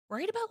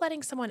Worried about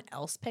letting someone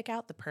else pick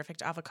out the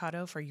perfect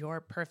avocado for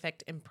your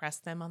perfect impress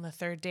them on the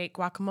third date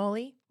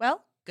guacamole?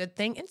 Well, good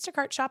thing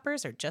Instacart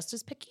shoppers are just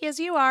as picky as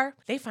you are.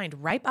 They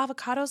find ripe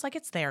avocados like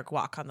it's their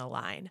guac on the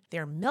line.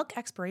 They're milk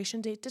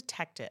expiration date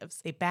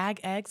detectives. They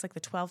bag eggs like the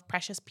 12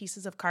 precious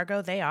pieces of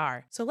cargo they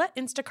are. So let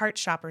Instacart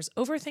shoppers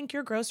overthink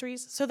your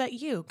groceries so that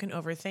you can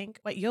overthink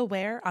what you'll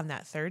wear on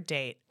that third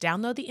date.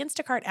 Download the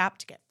Instacart app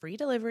to get free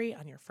delivery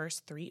on your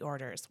first 3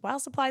 orders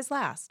while supplies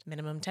last.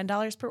 Minimum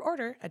 $10 per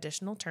order.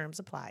 Additional terms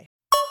apply.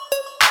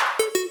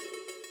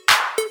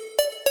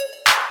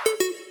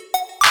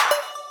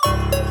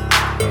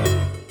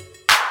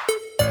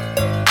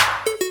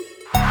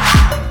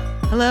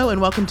 Hello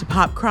and welcome to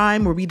Pop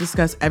Crime, where we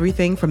discuss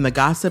everything from the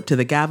gossip to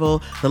the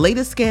gavel, the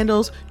latest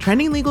scandals,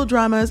 trending legal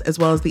dramas, as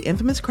well as the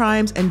infamous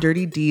crimes and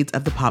dirty deeds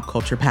of the pop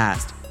culture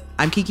past.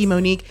 I'm Kiki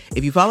Monique.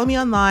 If you follow me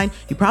online,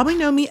 you probably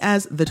know me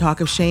as The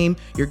Talk of Shame,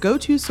 your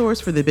go-to source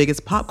for the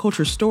biggest pop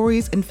culture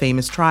stories and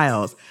famous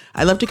trials.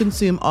 I love to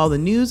consume all the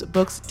news,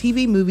 books,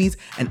 TV, movies,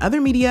 and other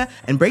media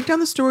and break down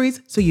the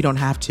stories so you don't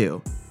have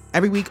to.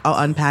 Every week,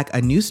 I'll unpack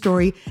a new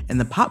story in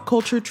the pop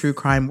culture true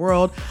crime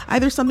world,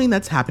 either something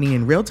that's happening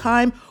in real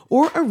time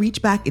or a reach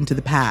back into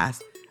the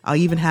past. I'll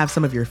even have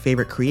some of your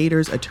favorite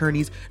creators,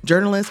 attorneys,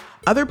 journalists,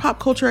 other pop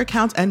culture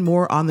accounts, and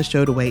more on the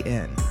show to weigh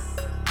in.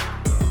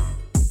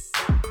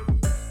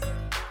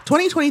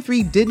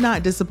 2023 did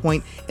not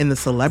disappoint in the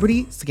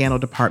celebrity scandal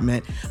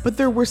department, but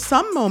there were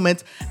some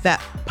moments that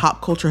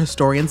pop culture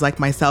historians like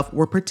myself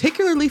were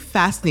particularly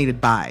fascinated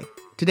by.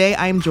 Today,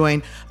 I am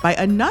joined by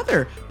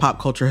another pop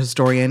culture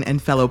historian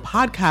and fellow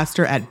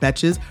podcaster at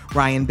Betches,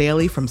 Ryan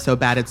Bailey from So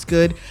Bad It's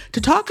Good, to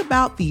talk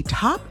about the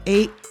top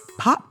 8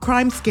 pop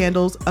crime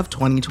scandals of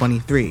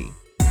 2023.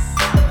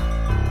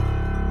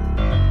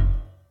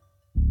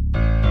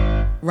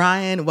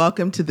 Ryan,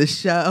 welcome to the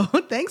show.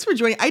 Thanks for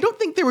joining. I don't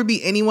think there would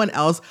be anyone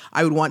else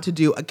I would want to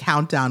do a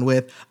countdown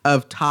with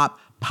of top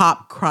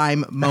pop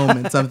crime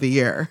moments of the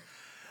year.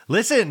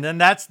 Listen, and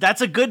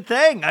that's a good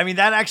thing. I mean,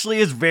 that actually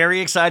is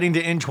very exciting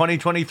to end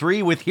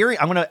 2023 with hearing.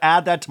 I'm going to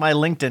add that to my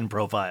LinkedIn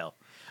profile.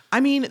 I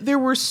mean, there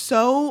were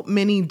so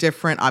many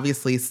different,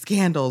 obviously,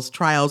 scandals,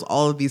 trials,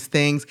 all of these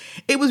things.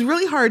 It was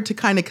really hard to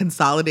kind of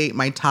consolidate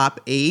my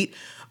top 8.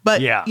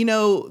 But, you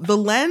know, the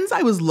lens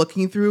I was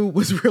looking through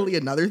was really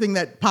another thing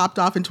that popped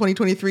off in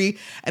 2023.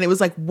 And it was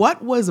like,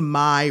 what was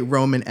my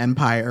Roman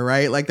Empire,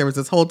 right? Like there was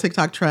this whole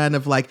TikTok trend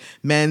of like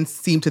men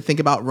seem to think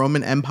about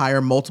Roman Empire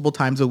multiple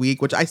times a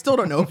week, which I still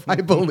don't know if I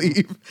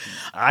believe.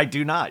 I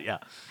do not, yeah.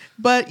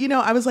 But, you know,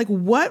 I was like,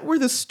 what were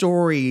the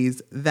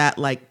stories that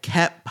like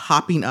kept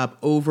popping up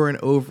over and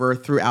over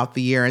throughout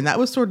the year? And that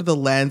was sort of the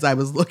lens I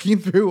was looking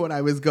through when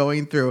I was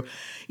going through.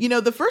 You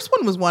know, the first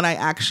one was one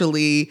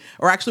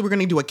we're going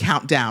to do a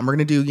countdown. We're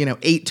going to do,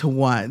 8 to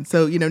 1.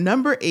 So,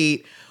 number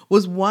 8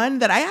 was one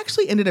that I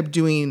actually ended up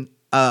doing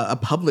a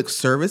public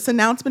service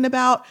announcement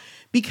about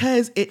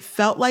because it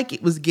felt like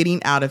it was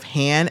getting out of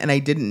hand and I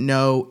didn't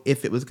know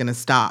if it was going to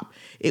stop.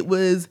 It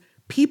was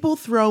people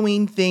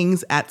throwing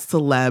things at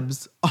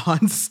celebs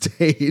on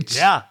stage.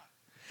 Yeah.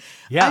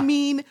 I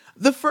mean,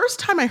 the first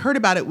time I heard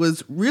about it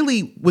was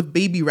really with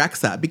Baby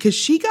Rexha because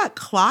she got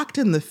clocked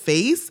in the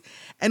face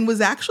and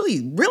was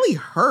actually really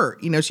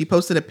hurt. She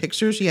posted a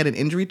picture. She had an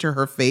injury to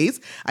her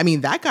face. I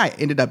mean, that guy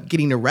ended up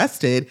getting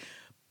arrested.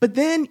 But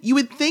then you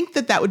would think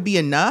that would be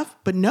enough.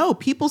 But no,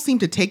 people seem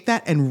to take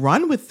that and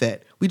run with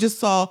it. We just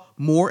saw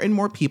more and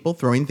more people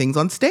throwing things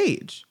on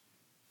stage.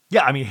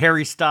 Yeah, I mean,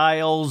 Harry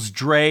Styles,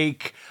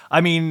 Drake. I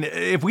mean,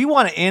 if we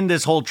want to end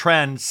this whole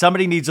trend,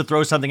 somebody needs to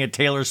throw something at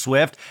Taylor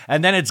Swift,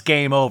 and then it's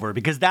game over,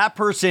 because that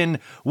person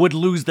would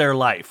lose their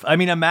life. I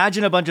mean,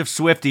 imagine a bunch of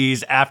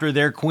Swifties after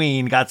their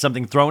queen got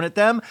something thrown at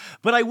them.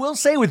 But I will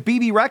say with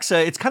BB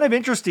Rexha, it's kind of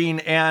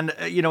interesting, and,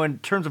 in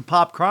terms of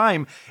pop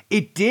crime,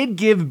 it did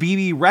give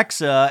BB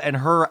Rexha and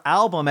her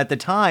album at the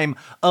time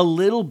a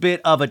little bit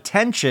of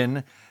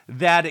attention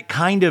that it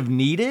kind of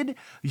needed.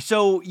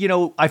 So,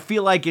 I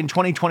feel like in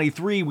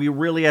 2023, we're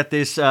really at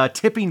this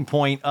tipping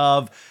point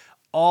of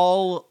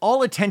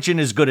all attention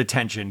is good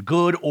attention,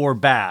 good or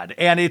bad.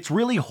 And it's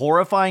really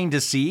horrifying to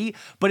see,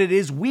 but it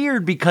is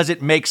weird because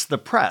it makes the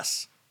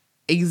press.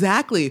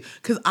 Exactly.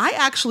 Because I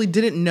actually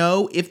didn't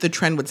know if the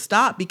trend would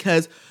stop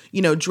because,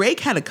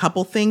 Drake had a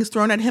couple things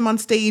thrown at him on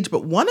stage,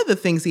 but one of the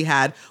things he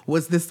had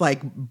was this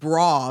like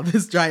bra,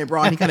 this giant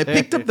bra. And he kind of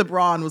picked up the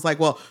bra and was like,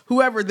 well,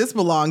 whoever this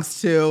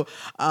belongs to,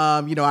 I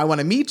want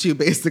to meet you,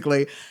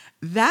 basically.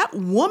 That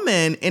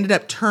woman ended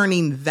up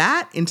turning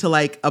that into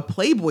like a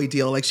Playboy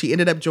deal. Like she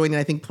ended up joining,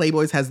 I think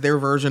Playboy's has their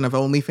version of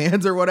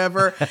OnlyFans or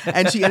whatever.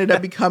 And she ended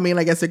up becoming,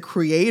 I guess, a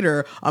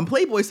creator on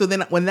Playboy. So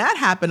then when that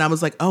happened, I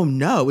was like, oh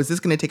no, is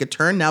this going to take a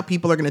turn? Now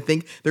people are going to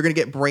think they're going to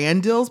get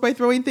brand deals by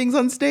throwing things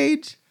on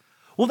stage?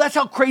 Well, that's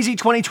how crazy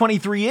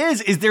 2023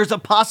 is there's a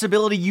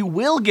possibility you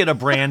will get a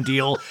brand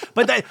deal.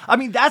 But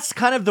that's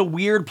kind of the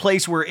weird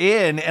place we're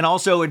in. And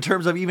also in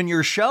terms of even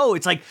your show,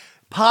 it's like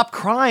pop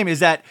crime is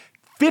that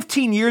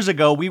 15 years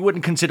ago, we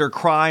wouldn't consider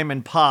crime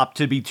and pop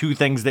to be two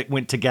things that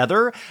went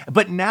together,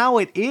 but now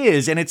it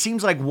is, and it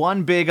seems like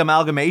one big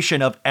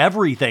amalgamation of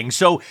everything.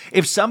 So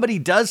if somebody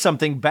does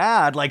something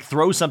bad, like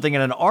throw something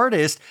at an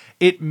artist,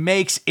 it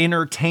makes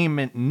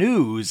entertainment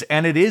news,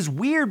 and it is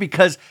weird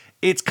because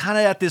it's kind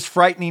of at this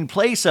frightening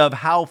place of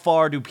how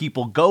far do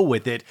people go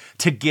with it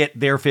to get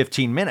their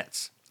 15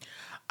 minutes.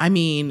 I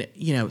mean,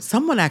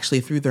 someone actually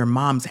threw their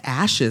mom's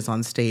ashes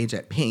on stage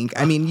at Pink.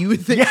 I mean, you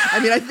would think,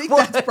 I think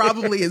that's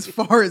probably as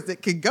far as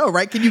it could go,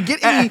 right? Can you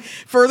get any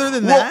further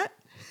than that?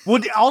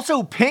 Well,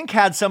 also Pink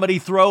had somebody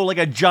throw like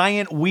a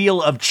giant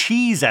wheel of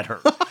cheese at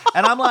her.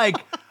 And I'm like,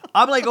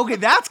 okay,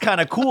 that's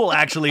kind of cool,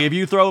 actually, if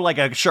you throw like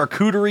a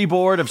charcuterie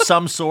board of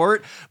some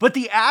sort. But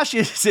the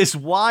ashes is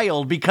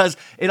wild because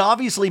it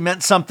obviously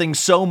meant something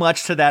so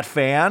much to that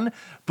fan.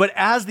 But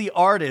as the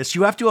artist,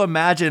 you have to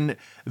imagine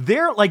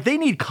they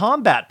need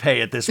combat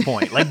pay at this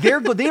point. Like they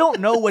don't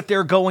know what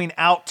they're going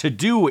out to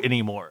do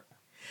anymore.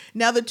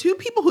 Now, the two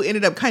people who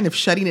ended up kind of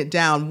shutting it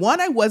down, one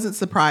I wasn't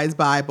surprised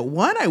by, but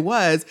one I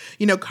was,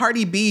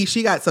 Cardi B,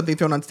 she got something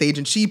thrown on stage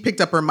and she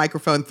picked up her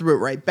microphone, threw it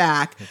right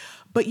back.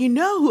 But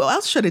who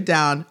else shut it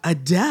down?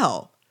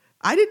 Adele.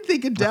 I didn't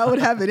think Adele would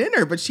have it in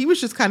her, but she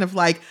was just kind of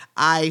like,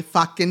 I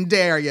fucking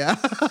dare ya.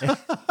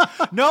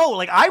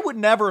 No, I would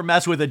never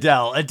mess with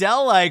Adele.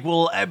 Adele,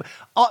 will...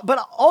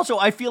 but also,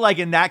 I feel like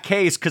in that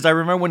case, because I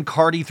remember when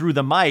Cardi threw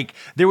the mic,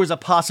 there was a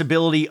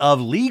possibility of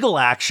legal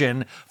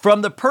action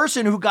from the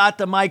person who got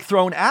the mic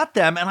thrown at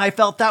them, and I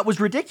felt that was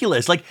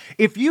ridiculous.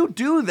 If you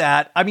do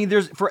that,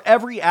 there's for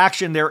every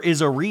action, there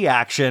is a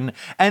reaction,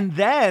 and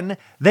then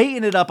they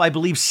ended up, I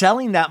believe,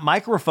 selling that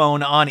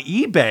microphone on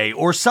eBay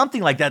or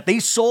something like that. They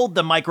sold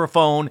the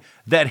microphone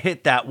that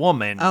hit that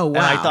woman. Oh, wow.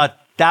 And I thought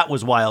that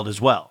was wild as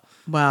well.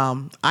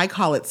 Well, I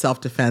call it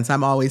self-defense.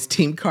 I'm always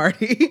Team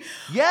Cardi.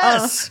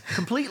 Yes,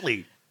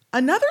 completely.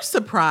 Another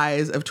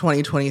surprise of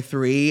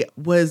 2023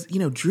 was,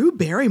 Drew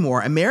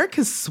Barrymore,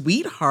 America's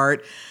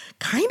sweetheart,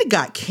 kind of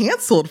got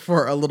canceled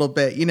for a little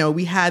bit.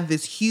 We had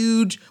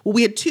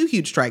we had two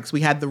huge strikes.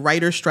 We had the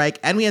writer's strike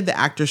and we had the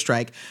actor's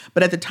strike.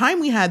 But at the time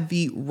we had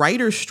the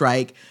writer's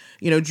strike,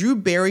 Drew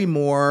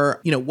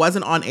Barrymore,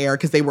 wasn't on air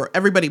because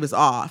everybody was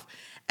off.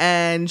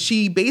 And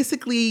she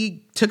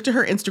basically took to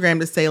her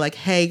Instagram to say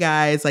hey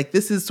guys,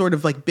 this is sort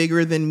of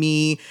bigger than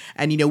me.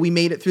 And, we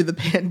made it through the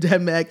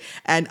pandemic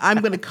and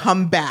I'm going to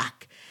come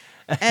back.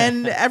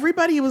 And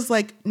everybody was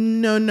like,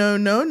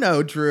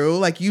 no,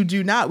 Drew, you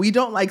do not. We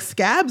don't like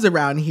scabs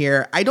around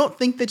here. I don't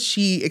think that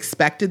she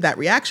expected that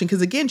reaction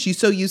because, again, she's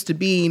so used to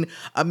being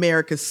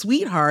America's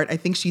sweetheart. I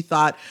think she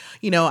thought,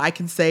 I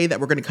can say that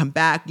we're going to come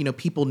back.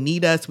 People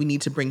need us. We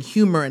need to bring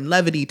humor and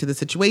levity to the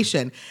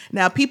situation.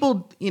 Now,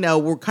 people,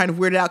 were kind of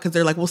weirded out because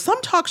they're like, well,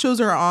 some talk shows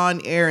are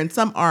on air and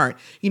some aren't.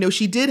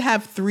 She did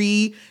have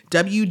 3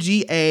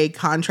 WGA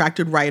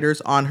contracted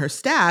writers on her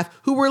staff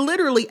who were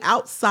literally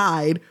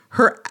outside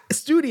her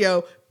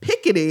studio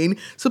picketing.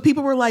 So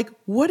people were like,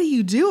 what are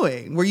you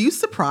doing? Were you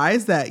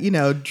surprised that,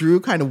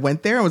 Drew kind of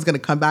went there and was going to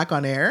come back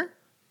on air?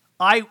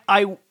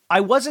 I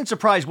wasn't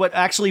surprised. What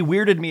actually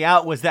weirded me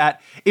out was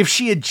that if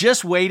she had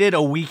just waited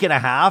a week and a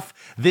half,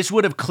 this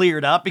would have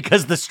cleared up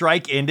because the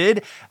strike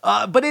ended.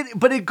 But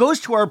it goes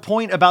to our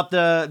point about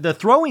the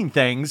throwing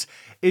things,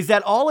 is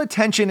that all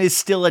attention is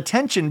still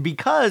attention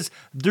because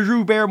the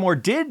Drew Barrymore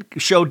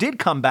show did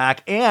come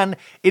back, and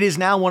it is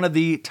now one of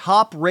the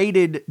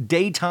top-rated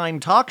daytime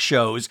talk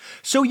shows.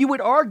 So you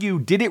would argue,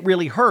 did it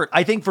really hurt?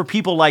 I think for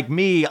people like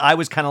me, I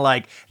was kind of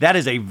like, that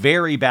is a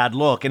very bad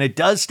look, and it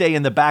does stay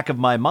in the back of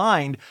my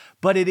mind.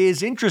 But it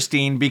is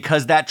interesting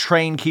because that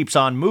train keeps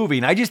on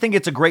moving. I just think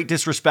it's a great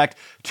disrespect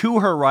to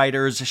her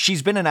writers.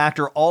 She's been an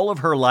actor all of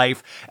her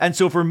life. And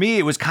so for me,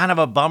 it was kind of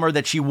a bummer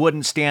that she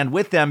wouldn't stand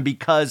with them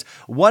because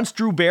once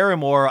Drew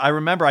Barrymore, I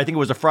think it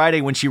was a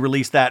Friday when she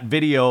released that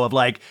video of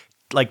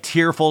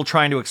tearful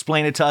trying to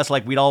explain it to us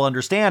like we'd all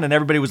understand, and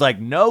everybody was like,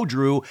 no,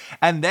 Drew.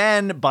 And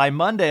then by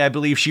Monday, I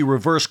believe she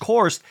reversed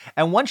coursed,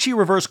 and once she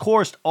reversed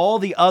coursed, all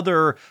the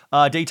other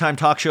daytime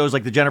talk shows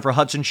like the Jennifer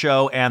Hudson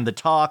Show and The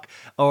Talk,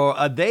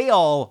 they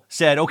all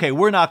said, okay,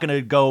 we're not going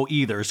to go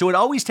either. So it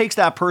always takes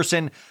that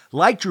person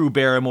like Drew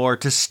Barrymore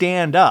to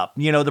stand up.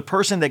 The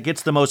person that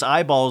gets the most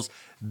eyeballs,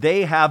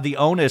 they have the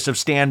onus of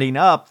standing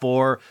up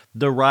for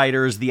the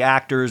writers, the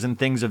actors, and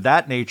things of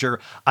that nature.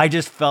 I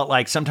just felt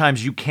like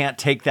sometimes you can't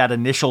take that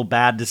initial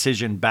bad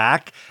decision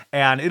back.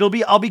 And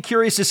I'll be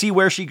curious to see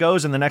where she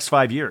goes in the next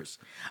 5 years.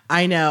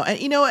 I know. And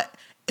you know what?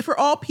 For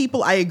all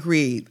people, I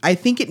agree. I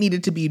think it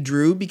needed to be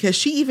Drew because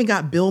she even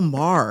got Bill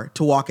Maher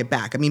to walk it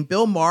back.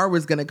 Bill Maher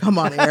was going to come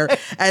on air.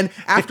 And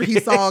after he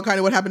saw kind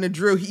of what happened to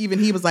Drew,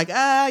 he was like,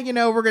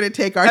 we're going to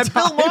take our time.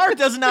 Bill Maher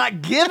does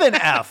not give an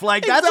F.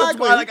 That's Exactly.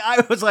 why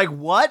I was like,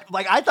 what?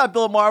 I thought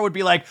Bill Maher would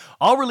be like,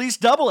 I'll release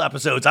double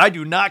episodes. I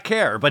do not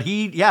care. But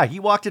he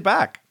walked it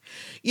back.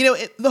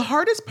 The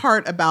hardest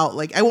part about,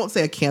 like, I won't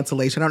say a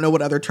cancellation, I don't know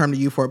what other term to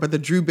use for it, but the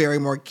Drew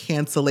Barrymore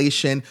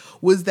cancellation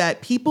was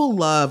that people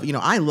love,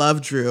 I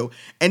love Drew.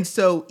 And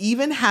so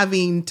even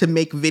having to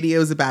make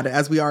videos about it,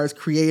 as we are as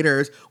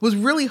creators, was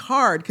really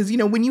hard. Because,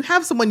 when you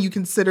have someone you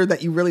consider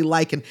that you really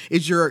like and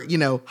is your,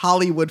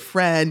 Hollywood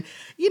friend,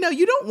 you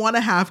don't want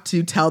to have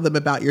to tell them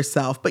about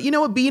yourself. But you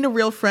know what? Being a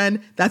real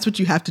friend, that's what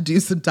you have to do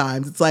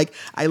sometimes. It's like,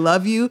 I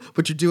love you,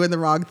 but you're doing the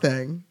wrong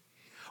thing.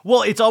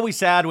 Well, it's always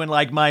sad when,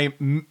 like, my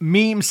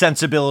meme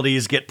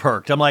sensibilities get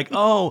perked. I'm like,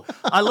 oh,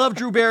 I love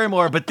Drew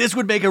Barrymore, but this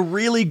would make a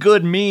really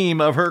good meme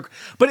of her.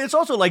 But it's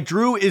also like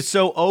Drew is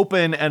so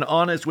open and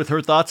honest with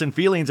her thoughts and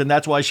feelings, and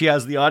that's why she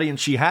has the audience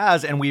she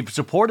has, and we've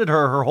supported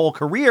her whole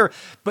career.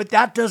 But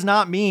that does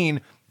not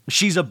mean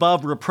she's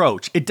above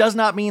reproach. It does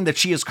not mean that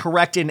she is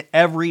correct in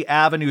every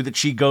avenue that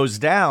she goes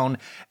down.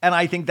 And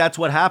I think that's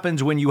what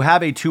happens when you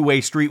have a two-way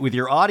street with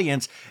your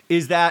audience,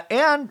 is that,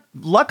 and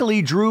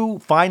luckily Drew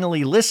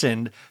finally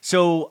listened.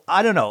 So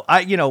I don't know.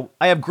 I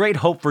have great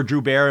hope for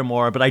Drew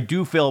Barrymore, but I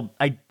did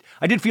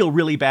feel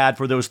really bad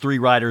for those 3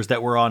 writers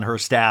that were on her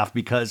staff,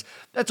 because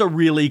that's a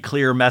really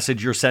clear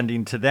message you're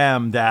sending to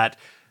them that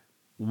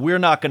we're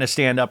not going to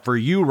stand up for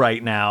you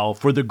right now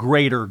for the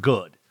greater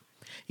good.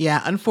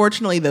 Yeah,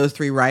 unfortunately, those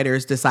 3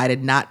 writers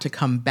decided not to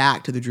come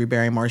back to the Drew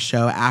Barrymore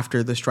show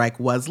after the strike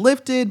was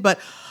lifted, but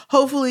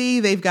hopefully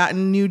they've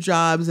gotten new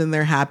jobs and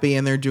they're happy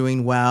and they're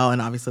doing well. And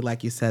obviously,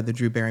 like you said, the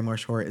Drew Barrymore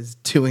show is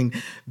doing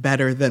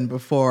better than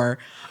before.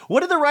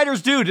 What do the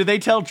writers do? Do they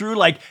tell Drew,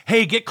 like,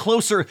 hey, get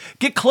closer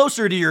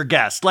to your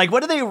guest? Like, what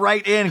do they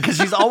write in? Because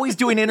she's always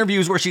doing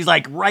interviews where she's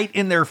like right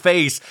in their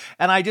face.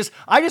 And I just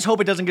hope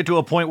it doesn't get to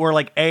a point where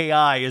like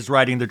AI is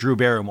writing the Drew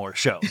Barrymore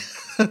show.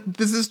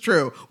 This is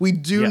true. We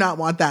do not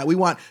want that. We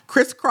want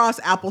crisscross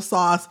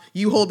applesauce,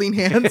 you holding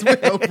hands with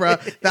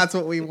Oprah. That's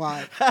what we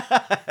want.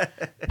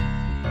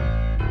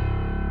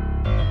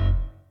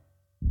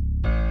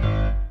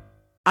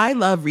 I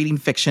love reading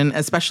fiction,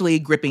 especially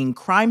gripping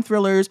crime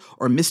thrillers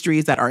or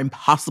mysteries that are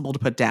impossible to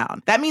put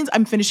down. That means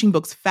I'm finishing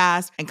books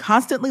fast and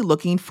constantly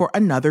looking for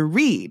another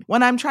read.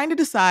 When I'm trying to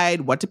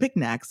decide what to pick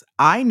next,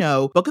 I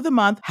know Book of the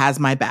Month has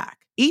my back.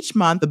 Each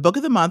month, the Book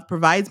of the Month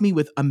provides me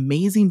with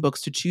amazing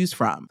books to choose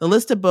from. The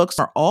list of books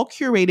are all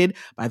curated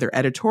by their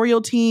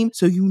editorial team,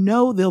 so you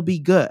know they'll be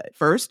good.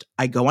 First,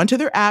 I go onto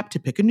their app to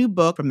pick a new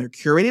book from their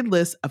curated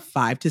list of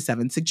 5 to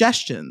 7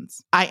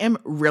 suggestions. I am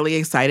really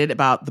excited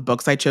about the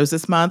books I chose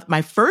this month.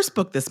 My first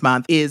book this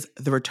month is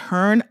The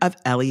Return of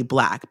Ellie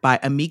Black by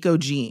Emiko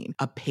Jean.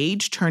 A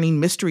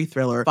page-turning mystery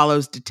thriller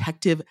follows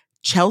Detective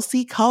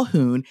Chelsea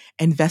Calhoun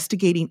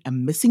investigating a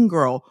missing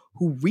girl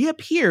who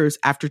reappears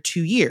after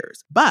 2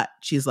 years, but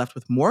she's left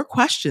with more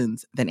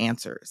questions than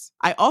answers.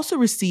 I also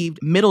received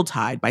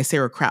Middletide by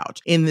Sarah Crouch.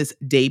 In this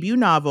debut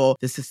novel,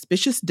 the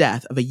suspicious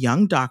death of a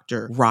young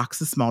doctor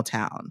rocks a small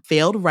town.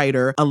 Failed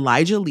writer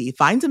Elijah Lee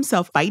finds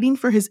himself fighting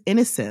for his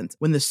innocence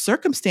when the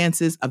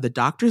circumstances of the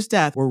doctor's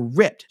death were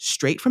ripped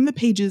straight from the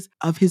pages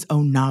of his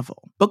own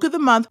novel. Book of the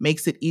Month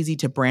makes it easy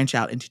to branch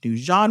out into new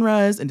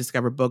genres and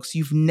discover books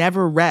you've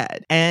never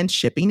read. And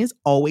shipping is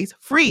always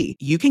free.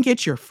 You can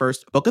get your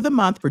first Book of the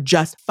Month for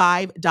just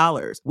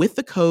 $5 with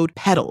the code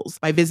PEDALS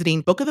by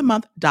visiting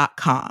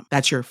bookofthemonth.com.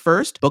 That's your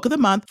first Book of the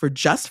Month for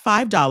just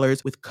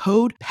 $5 with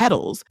code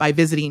PEDALS by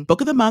visiting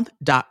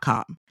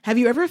bookofthemonth.com. Have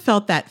you ever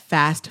felt that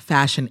fast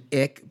fashion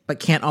ick but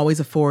can't always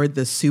afford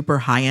the super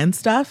high-end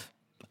stuff?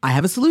 I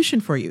have a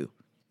solution for you.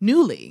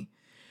 Nuuly.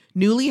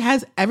 Nuuly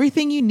has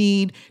everything you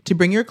need to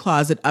bring your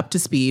closet up to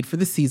speed for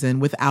the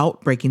season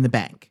without breaking the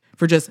bank.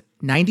 For just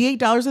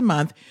 $98 a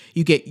month,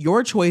 you get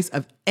your choice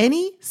of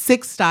any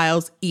 6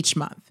 styles each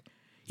month.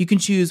 You can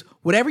choose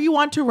whatever you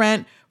want to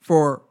rent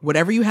for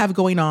whatever you have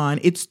going on.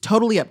 It's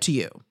totally up to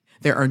you.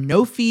 There are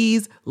no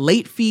fees,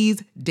 late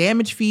fees,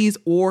 damage fees,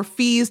 or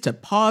fees to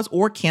pause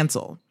or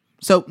cancel.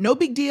 So no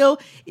big deal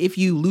if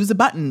you lose a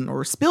button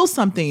or spill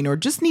something or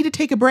just need to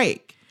take a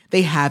break.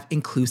 They have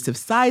inclusive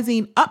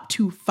sizing up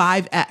to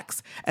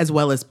 5X, as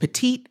well as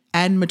petite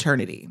and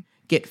maternity.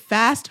 Get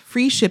fast,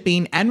 free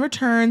shipping and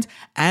returns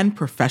and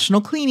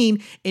professional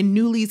cleaning in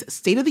Nuuly's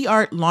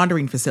state-of-the-art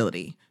laundering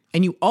facility.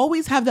 And you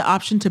always have the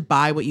option to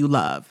buy what you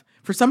love,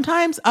 for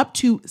sometimes up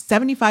to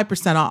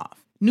 75%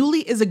 off.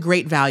 Nuuly is a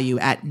great value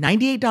at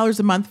 $98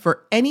 a month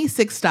for any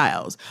 6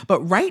 styles.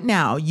 But right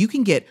now, you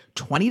can get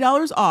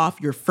 $20 off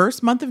your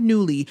first month of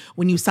Nuuly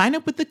when you sign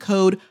up with the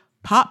code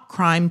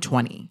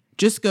POPCRIME20.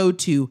 Just go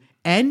to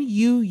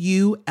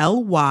NUULY.com,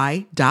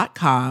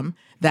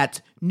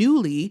 that's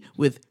Nuuly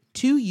with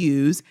 2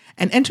 U's,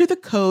 and enter the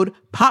code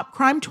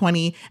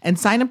POPCRIME20 and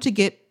sign up to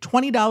get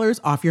 $20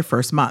 off your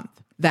first month.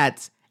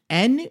 That's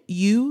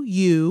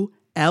NUULY.com,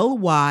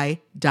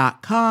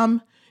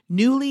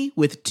 Nuuly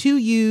with 2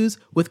 U's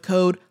with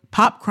code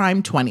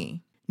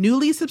POPCRIME20.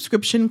 Nuuly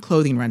subscription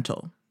clothing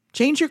rental.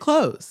 Change your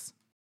clothes.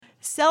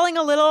 Selling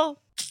a little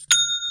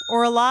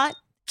or a lot?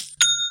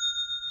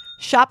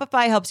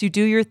 Shopify helps you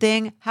do your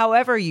thing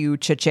however you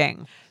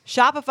cha-ching.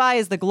 Shopify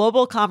is the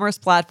global commerce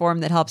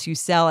platform that helps you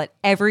sell at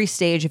every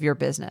stage of your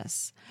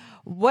business.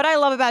 What I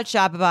love about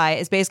Shopify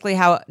is basically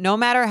how no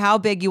matter how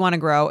big you want to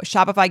grow,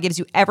 Shopify gives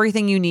you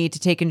everything you need to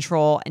take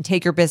control and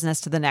take your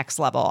business to the next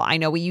level. I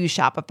know we use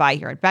Shopify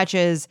here at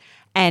Betches,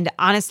 and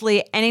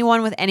honestly,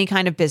 anyone with any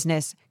kind of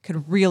business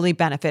could really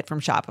benefit from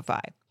Shopify.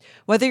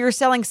 Whether you're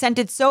selling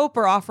scented soap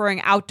or offering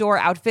outdoor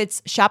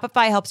outfits,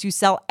 Shopify helps you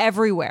sell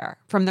everywhere,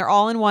 from their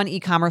all-in-one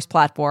e-commerce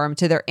platform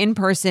to their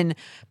in-person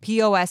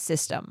POS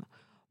system.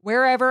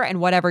 Wherever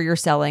and whatever you're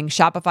selling,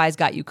 Shopify's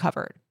got you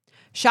covered.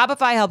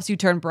 Shopify helps you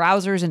turn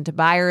browsers into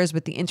buyers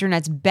with the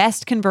internet's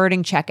best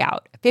converting checkout,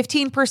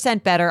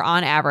 15% better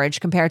on average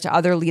compared to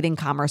other leading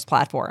commerce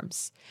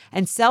platforms.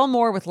 And sell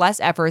more with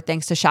less effort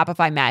thanks to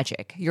Shopify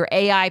Magic, your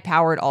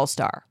AI-powered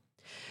all-star.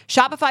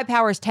 Shopify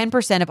powers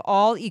 10% of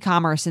all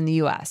e-commerce in the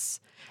U.S.,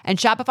 and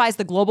Shopify is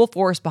the global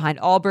force behind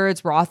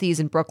Allbirds,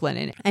 Rothy's, and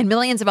Brooklyn, and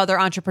millions of other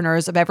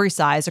entrepreneurs of every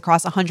size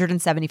across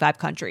 175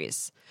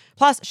 countries.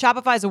 Plus,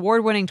 Shopify's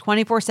award-winning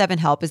 24/7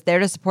 help is there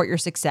to support your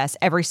success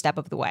every step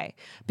of the way,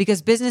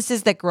 because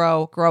businesses that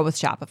grow, grow with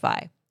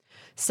Shopify.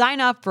 Sign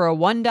up for a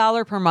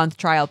 $1 per month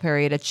trial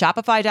period at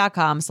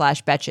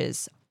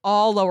shopify.com/betches,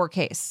 all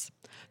lowercase.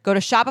 Go to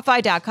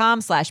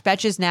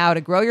shopify.com/betches now to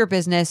grow your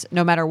business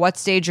no matter what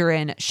stage you're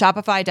in.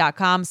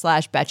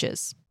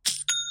 Shopify.com/betches.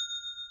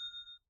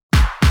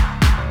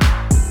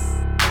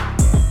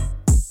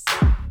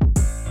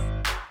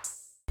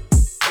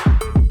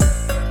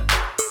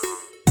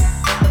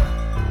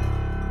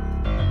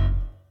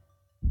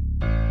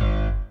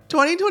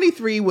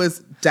 2023 was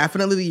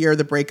definitely the year of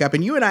the breakup.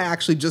 And you and I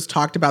actually just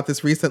talked about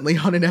this recently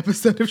on an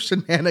episode of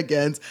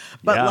Shenanigans.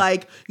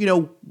 But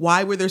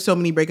why were there so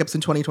many breakups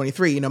in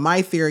 2023?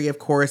 My theory, of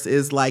course,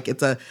 is like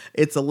it's a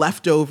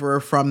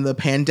leftover from the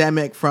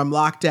pandemic, from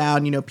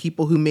lockdown.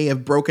 People who may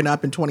have broken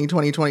up in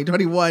 2020,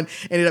 2021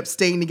 ended up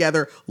staying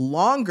together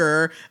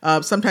longer,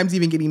 sometimes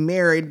even getting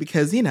married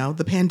because,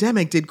 the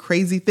pandemic did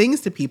crazy things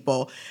to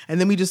people.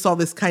 And then we just saw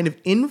this kind of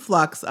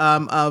influx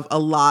of a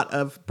lot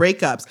of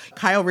breakups.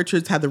 Kyle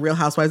Richards had the Real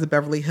Housewives of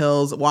Beverly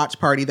Hills watch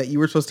party that you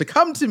were supposed to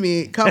come with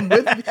me,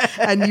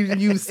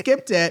 and you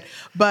skipped it.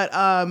 But,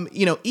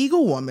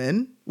 Eagle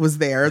Woman was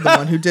there, the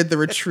one who did the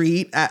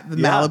retreat at the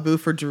Malibu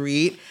for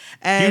Dorit.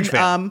 And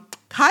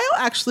Kyle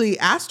actually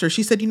asked her,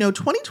 she said,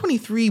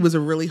 2023 was a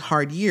really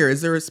hard year.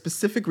 Is there a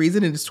specific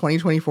reason, and is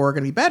 2024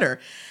 going to be better?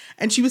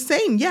 And she was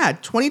saying,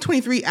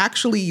 2023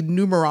 actually,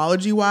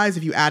 numerology-wise,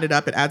 if you add it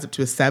up, it adds up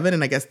to a 7.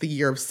 And I guess the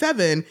year of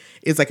 7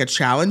 is like a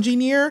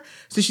challenging year.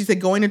 So she said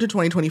going into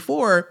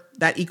 2024,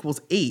 that equals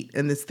 8.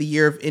 And it's the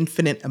year of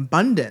infinite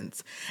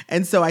abundance.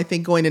 And so I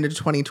think going into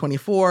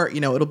 2024,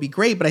 it'll be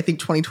great. But I think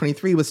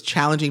 2023 was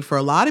challenging for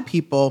a lot of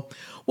people.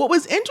 What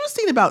was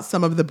interesting about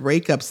some of the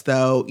breakups,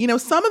 though,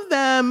 some of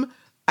them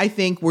I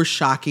think were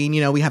shocking.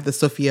 We have the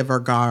Sofia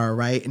Vergara,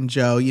 right? And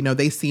Joe,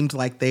 they seemed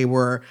like they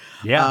were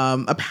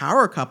a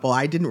power couple.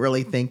 I didn't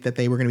really think that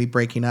they were going to be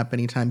breaking up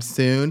anytime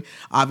soon.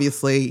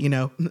 Obviously,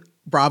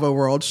 Bravo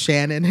World,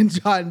 Shannon and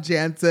John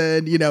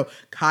Jansen,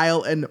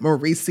 Kyle and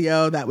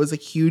Mauricio. That was a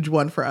huge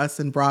one for us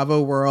in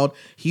Bravo World.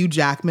 Hugh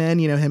Jackman,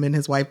 him and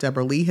his wife,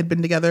 Deborah Lee, had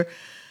been together.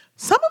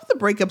 Some of the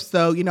breakups,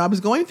 though, I was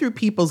going through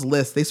people's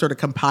lists. They sort of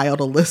compiled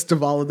a list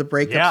of all of the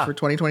breakups for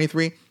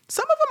 2023.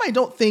 Some of them I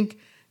don't think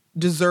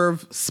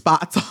deserve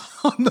spots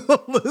on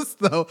the list,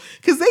 though,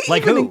 because they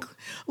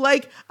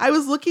I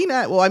was looking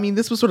at,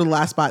 this was sort of the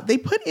last spot. They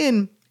put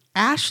in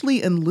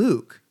Ashley and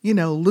Luke,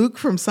 Luke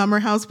from Summer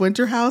House,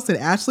 Winter House, and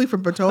Ashley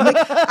from Potomac.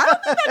 I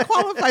don't think that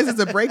qualifies as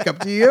a breakup.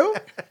 Do you?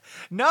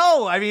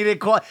 No,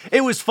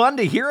 it was fun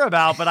to hear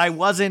about, but I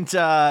wasn't,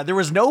 there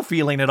was no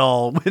feeling at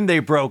all when they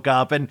broke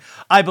up. And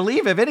I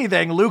believe, if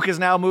anything, Luke has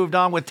now moved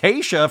on with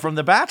Tayshia from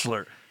The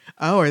Bachelor.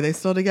 Oh, are they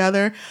still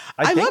together?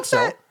 I think love so.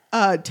 That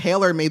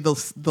Taylor made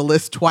the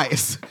list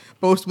twice,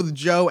 both with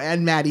Joe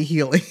and Maddie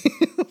Healy.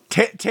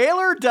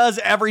 Taylor does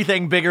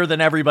everything bigger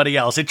than everybody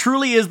else. It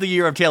truly is the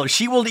year of Taylor.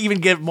 She will even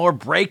give more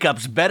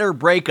breakups, better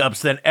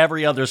breakups than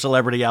every other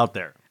celebrity out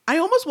there. I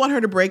almost want her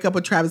to break up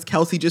with Travis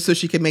Kelce just so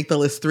she can make the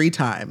list 3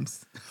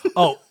 times.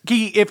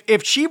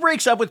 If she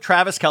breaks up with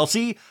Travis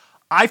Kelce,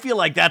 I feel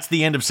like that's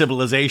the end of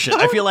civilization.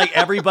 I feel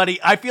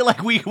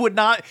like we would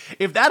not,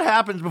 if that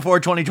happens before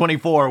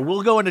 2024,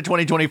 we'll go into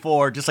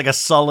 2024 just like a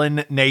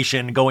sullen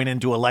nation going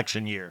into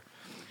election year.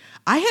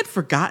 I had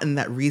forgotten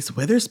that Reese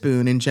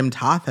Witherspoon and Jim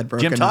Toth had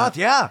broken up. Jim Toth,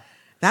 yeah.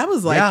 That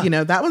was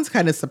that one's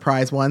kind of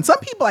surprise one. Some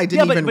people I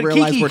didn't even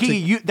realize were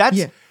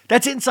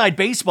That's inside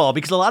baseball,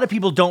 because a lot of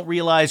people don't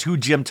realize who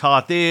Jim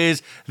Toth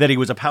is, that he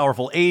was a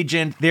powerful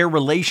agent, their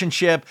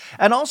relationship.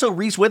 And also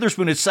Reese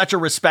Witherspoon is such a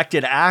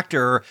respected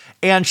actor,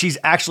 and she's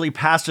actually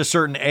past a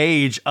certain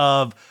age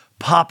of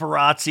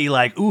paparazzi,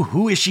 like, ooh,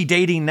 who is she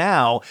dating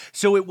now?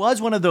 So it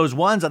was one of those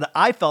ones that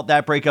I felt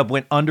that breakup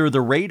went under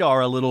the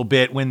radar a little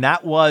bit, when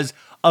that was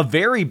a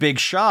very big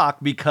shock,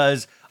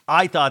 because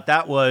I thought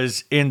that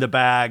was in the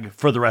bag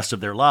for the rest of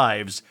their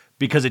lives,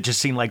 because it just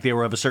seemed like they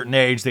were of a certain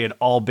age. They had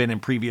all been in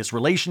previous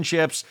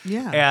relationships.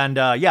 Yeah. And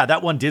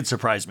that one did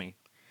surprise me.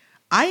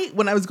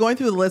 When I was going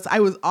through the list, I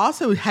was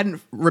also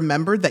hadn't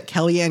remembered that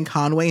Kellyanne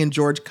Conway and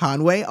George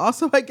Conway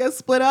also, I guess,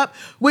 split up,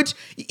 which,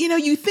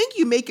 you think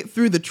you make it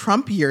through the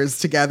Trump years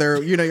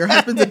together. Your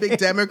husband's a big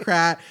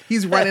Democrat.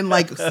 He's running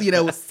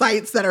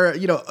sites that are,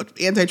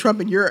 anti-Trump,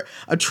 and you're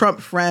a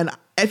Trump friend.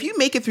 If you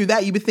make it through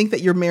that, you would think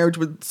that your marriage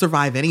would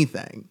survive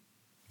anything.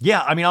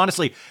 Yeah, I mean,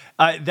 honestly,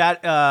 I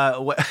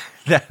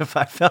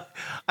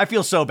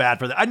feel so bad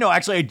for them.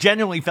 I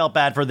genuinely felt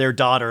bad for their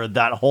daughter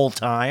that whole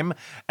time,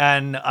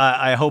 and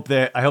I hope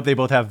they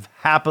both have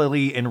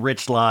happily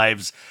enriched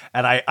lives.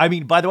 And I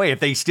mean, by the way, if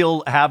they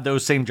still have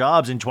those same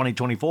jobs in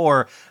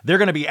 2024, they're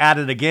going to be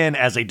added again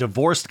as a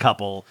divorced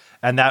couple,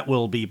 and that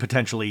will be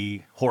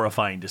potentially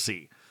horrifying to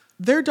see.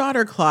 Their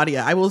daughter,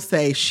 Claudia, I will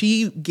say,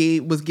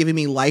 was giving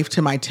me life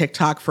to my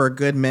TikTok for a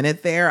good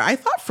minute there. I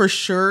thought for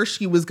sure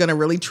she was going to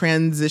really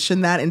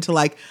transition that into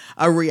like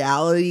a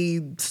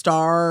reality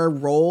star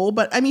role.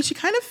 But I mean, she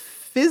kind of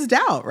fizzed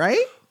out,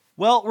 right?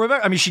 Well,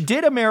 remember, I mean, she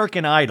did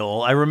American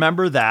Idol. I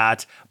remember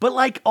that.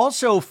 But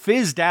also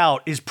fizzed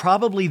out is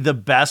probably the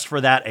best for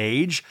that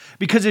age,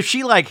 because if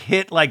she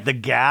hit the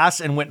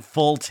gas and went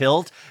full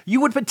tilt,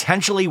 you would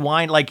potentially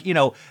wind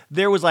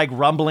there was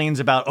rumblings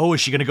about, is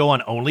she going to go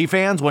on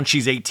OnlyFans when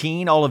she's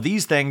 18? All of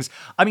these things.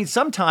 I mean,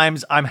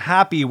 sometimes I'm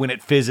happy when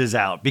it fizzes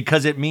out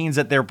because it means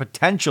that they're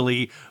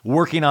potentially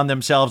working on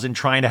themselves and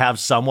trying to have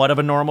somewhat of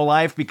a normal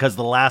life, because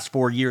the last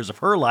 4 years of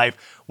her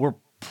life were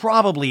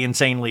probably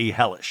insanely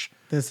hellish.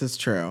 This is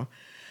true.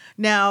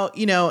 Now,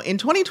 in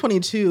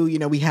 2022,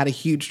 we had a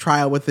huge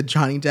trial with the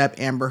Johnny Depp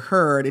Amber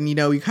Heard, and,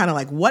 you kind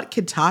of what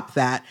could top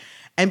that?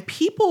 And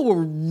people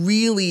were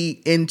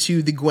really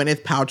into the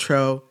Gwyneth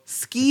Paltrow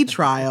ski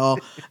trial.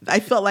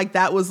 I felt like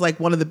that was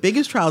one of the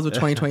biggest trials of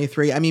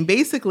 2023. I mean,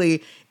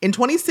 basically, in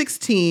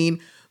 2016,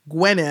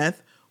 Gwyneth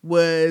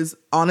was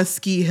on a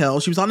ski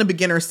hill. She was on a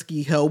beginner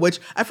ski hill, which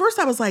at first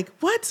I was like,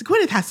 what?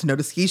 Gwyneth has to know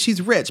to ski.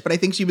 She's rich. But I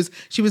think she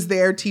was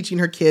there teaching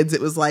her kids.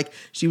 It was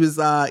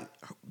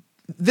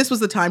this was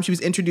the time she was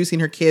introducing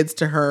her kids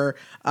to her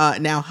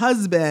now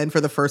husband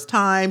for the first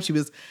time. She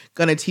was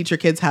going to teach her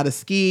kids how to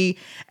ski.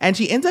 And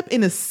she ends up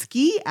in a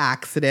ski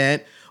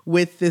accident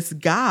with this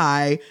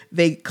guy.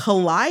 They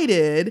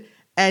collided,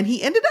 and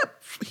he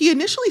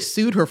initially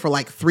sued her for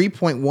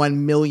 $3.1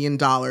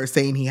 million,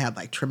 saying he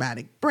had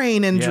traumatic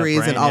brain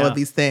injuries and all of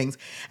these things.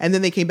 And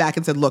then they came back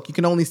and said, look, you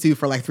can only sue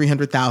for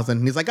 $300,000.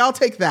 And he's like, I'll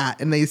take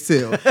that. And they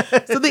sue.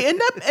 So they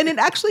end up, and it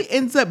actually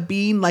ends up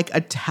being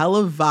a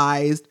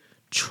televised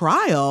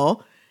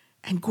trial,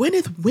 and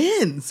Gwyneth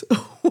wins,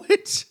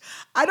 which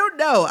I don't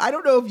know. I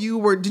don't know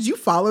if did you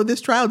follow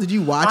this trial? Did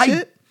you watch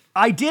it?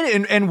 I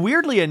did, and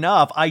weirdly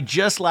enough, I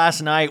just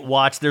last night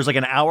watched, there's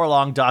an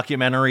hour-long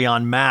documentary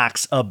on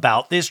Max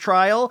about this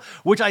trial,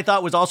 which I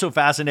thought was also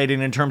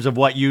fascinating in terms of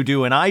what you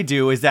do and I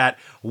do, is that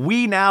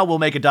we now will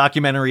make a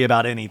documentary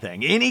about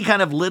anything, any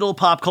kind of little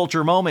pop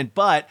culture moment.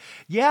 But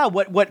yeah,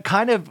 what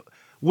kind of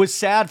was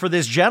sad for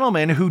this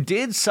gentleman who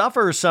did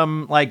suffer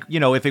some,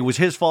 if it was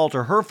his fault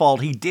or her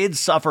fault, he did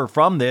suffer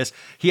from this.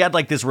 He had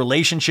this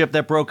relationship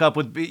that broke up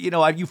with,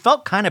 you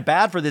felt kind of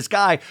bad for this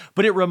guy,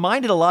 but it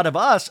reminded a lot of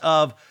us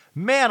of,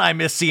 man, I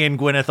miss seeing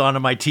Gwyneth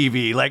on my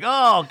TV.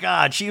 Oh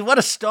God, what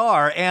a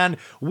star. And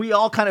we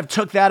all kind of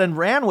took that and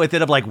ran with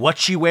it of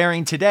what's she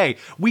wearing today?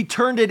 We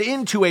turned it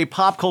into a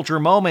pop culture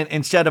moment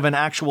instead of an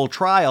actual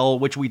trial,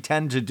 which we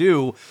tend to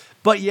do.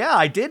 But yeah,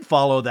 I did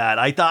follow that.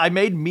 I thought I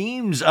made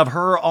memes of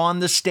her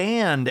on the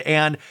stand,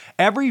 and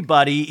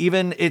everybody,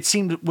 even it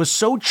seemed, was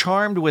so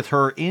charmed with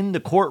her in the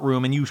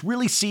courtroom. And you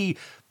really see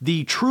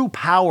the true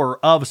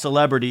power of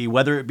celebrity,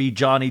 whether it be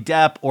Johnny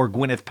Depp or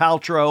Gwyneth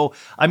Paltrow.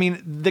 I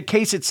mean, the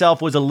case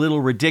itself was a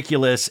little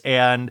ridiculous,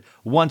 and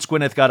once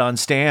Gwyneth got on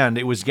stand,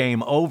 it was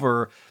game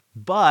over.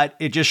 But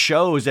it just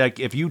shows that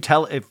if you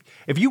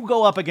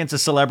go up against a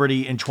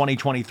celebrity in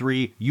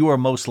 2023, you are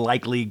most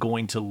likely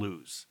going to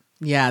lose.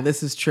 Yeah,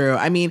 this is true.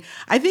 I mean,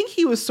 I think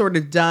he was sort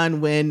of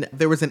done when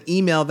there was an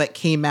email that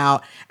came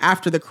out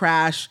after the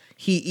crash.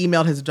 He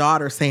emailed his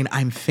daughter saying,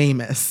 I'm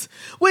famous,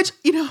 which,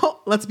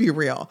 let's be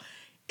real.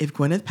 If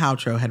Gwyneth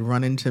Paltrow had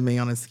run into me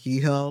on a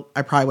ski hill,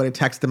 I probably would have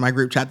texted my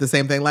group chat the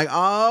same thing,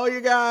 oh, you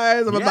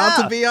guys, I'm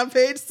about to be on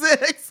page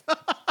 6.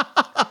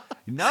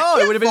 No,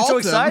 it would have been so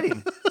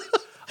exciting.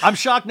 I'm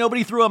shocked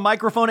nobody threw a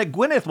microphone at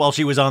Gwyneth while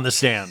she was on the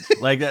stand.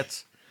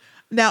 That's...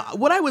 Now,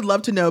 what I would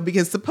love to know,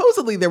 because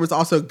supposedly there was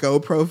also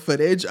GoPro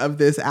footage of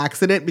this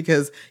accident,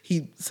 because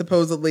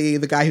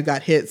the guy who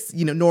got hit,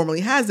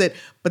 normally has it,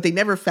 but they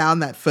never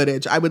found that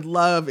footage. I would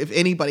love, if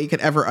anybody could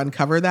ever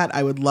uncover that,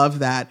 I would love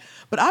that.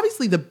 But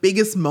obviously the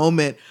biggest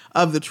moment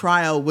of the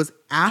trial was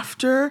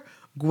after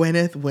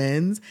Gwyneth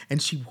wins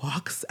and she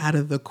walks out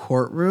of the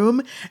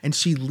courtroom and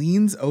she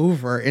leans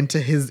over into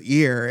his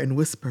ear and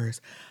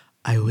whispers,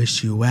 I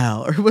wish you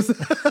well. Or was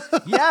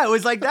yeah, it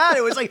was like that.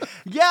 It was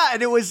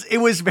and it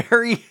was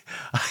very,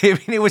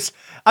 it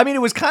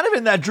was kind of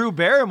in that Drew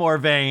Barrymore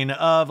vein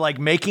of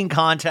making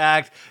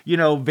contact,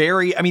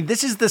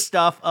 this is the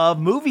stuff of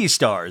movie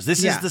stars.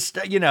 This is the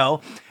stuff,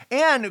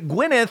 and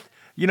Gwyneth,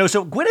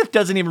 So Gwyneth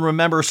doesn't even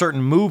remember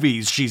certain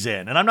movies she's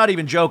in. And I'm not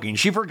even joking.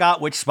 She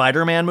forgot which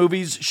Spider-Man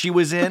movies she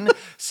was in.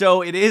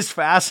 So it is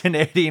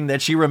fascinating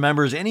that she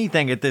remembers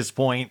anything at this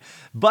point.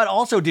 But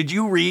also, did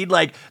you read,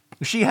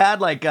 she had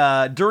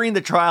during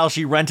the trial,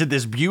 she rented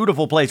this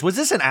beautiful place. Was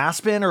this in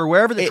Aspen or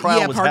wherever the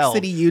trial was Park held?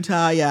 City,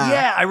 Utah. Yeah.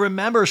 Yeah, I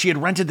remember she had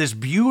rented this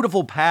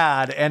beautiful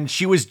pad and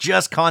she was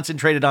just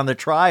concentrated on the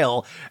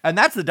trial. And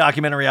that's the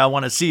documentary I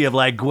want to see of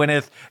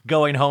Gwyneth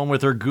going home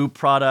with her Goop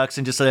products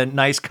and just a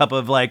nice cup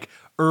of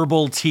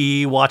herbal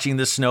tea, watching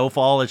the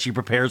snowfall as she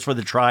prepares for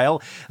the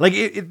trial.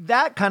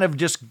 That kind of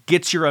just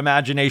gets your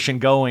imagination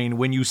going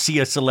when you see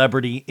a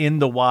celebrity in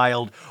the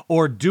wild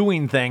or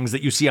doing things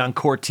that you see on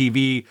court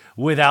TV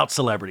without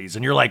celebrities.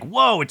 And you're like,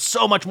 whoa, it's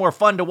so much more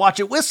fun to watch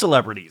it with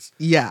celebrities.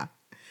 Yeah.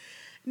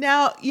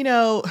 Now,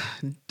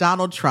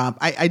 Donald Trump,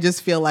 I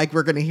just feel like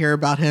we're going to hear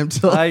about him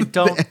till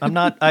I'm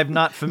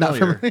not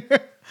familiar.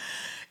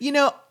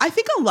 I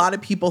think a lot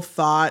of people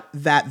thought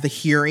that the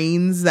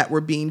hearings that were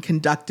being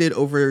conducted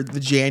over the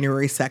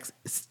January 6th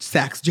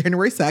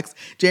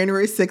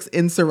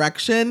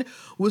insurrection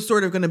was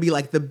sort of going to be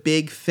the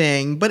big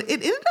thing, but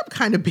it ended up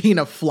kind of being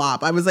a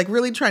flop. I was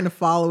really trying to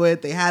follow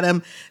it. They had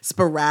him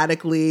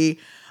sporadically.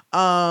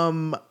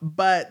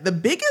 But the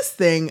biggest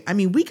thing,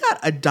 we got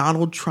a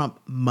Donald Trump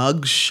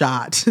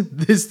mugshot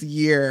this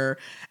year,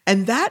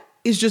 and that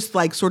is just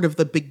sort of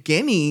the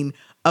beginning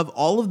of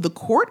all of the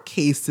court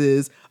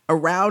cases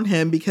around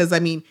him, because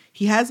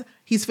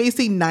he's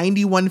facing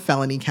 91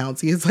 felony counts.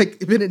 He has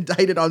been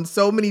indicted on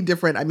so many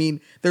different,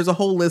 there's a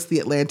whole list The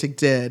Atlantic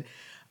did,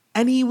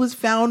 and he was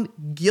found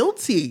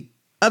guilty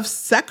of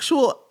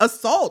sexual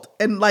assault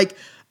and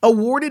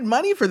awarded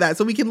money for that.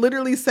 So we can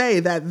literally say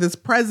that this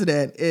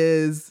president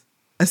is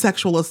a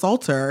sexual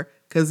assaulter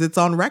because it's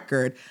on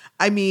record.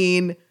 I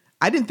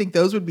didn't think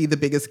those would be the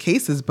biggest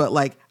cases, but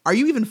are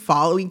you even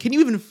following? Can you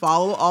even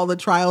follow all the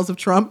trials of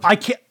Trump?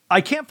 I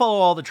can't follow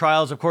all the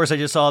trials. Of course, I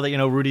just saw that,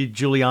 Rudy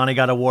Giuliani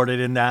got awarded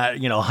in that,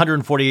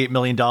 $148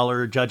 million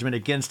judgment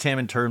against him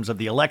in terms of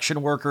the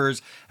election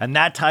workers. And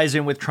that ties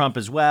in with Trump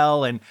as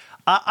well. And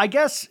I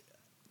guess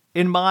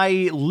in my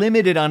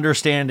limited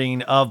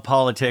understanding of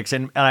politics,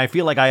 and I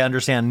feel like I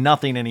understand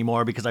nothing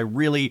anymore because I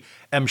really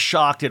am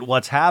shocked at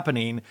what's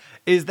happening,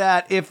 is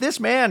that if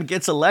this man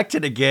gets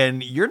elected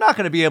again, you're not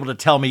going to be able to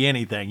tell me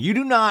anything. You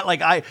do not,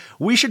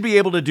 we should be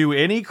able to do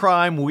any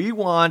crime we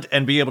want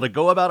and be able to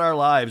go about our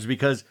lives,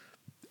 because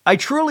I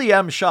truly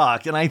am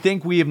shocked. And I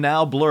think we have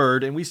now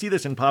blurred, and we see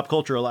this in pop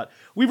culture a lot,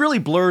 we've really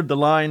blurred the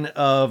line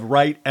of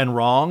right and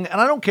wrong.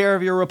 And I don't care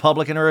if you're a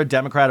Republican or a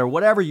Democrat or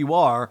whatever you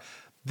are,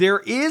 there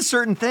is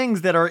certain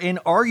things that are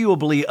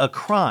inarguably a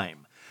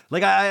crime.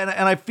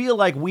 I feel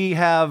like we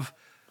have,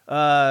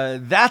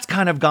 that's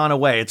kind of gone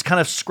away. It's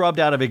kind of scrubbed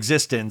out of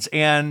existence.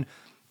 And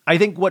I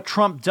think what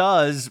Trump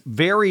does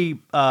very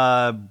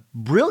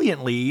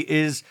brilliantly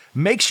is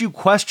makes you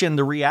question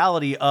the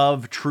reality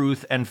of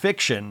truth and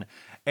fiction.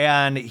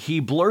 And he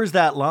blurs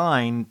that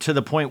line to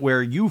the point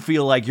where you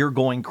feel like you're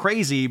going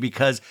crazy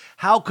because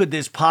how could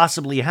this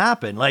possibly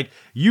happen?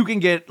 You can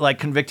get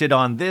convicted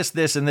on this,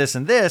 this, and this,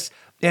 and this,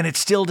 and it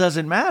still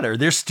doesn't matter.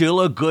 There's still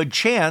a good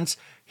chance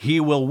he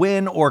will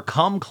win or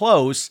come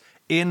close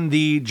in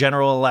the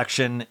general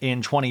election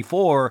in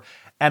 24.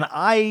 And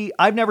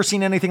I've never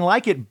seen anything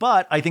like it,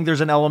 but I think there's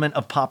an element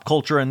of pop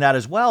culture in that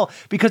as well,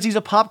 because he's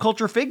a pop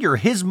culture figure.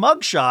 His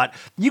mugshot,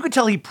 you could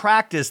tell he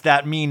practiced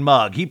that mean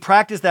mug. He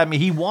practiced that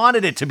he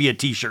wanted it to be a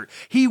t-shirt.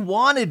 He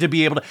wanted to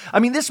be able to,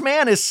 this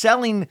man is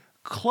selling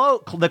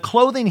the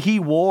clothing he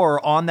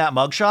wore on that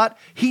mugshot.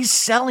 He's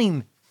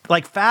selling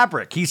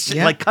fabric. He's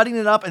cutting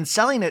it up and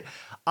selling it.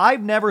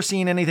 I've never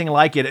seen anything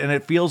like it. And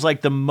it feels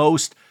like the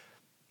most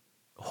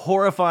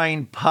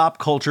horrifying pop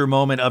culture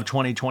moment of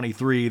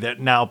 2023 that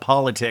now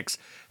politics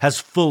has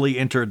fully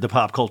entered the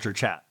pop culture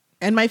chat.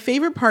 And my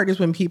favorite part is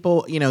when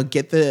people,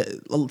 get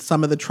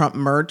some of the Trump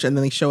merch and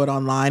then they show it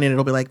online and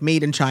it'll be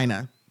made in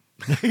China.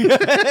 That's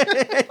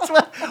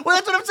what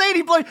I'm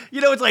saying.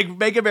 It's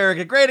Make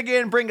America Great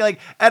Again,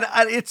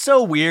 and it's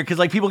so weird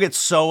because people get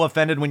so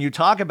offended when you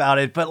talk about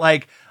it, but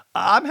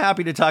I'm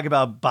happy to talk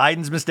about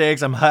Biden's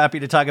mistakes. I'm happy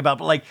to talk about,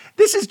 but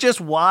this is just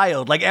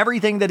wild.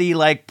 Everything that he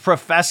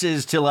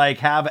professes to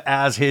have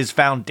as his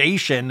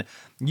foundation,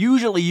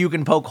 usually you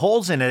can poke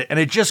holes in it, and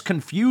it just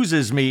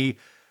confuses me.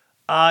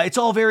 It's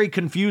all very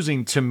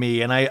confusing to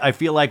me, and I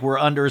feel like we're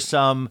under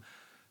some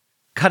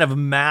kind of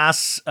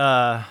mass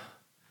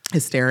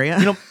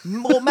hysteria.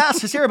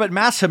 Mass hysteria, but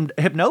mass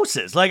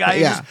hypnosis.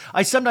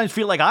 I sometimes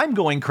feel like I'm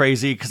going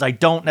crazy because I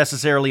don't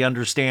necessarily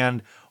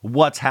understand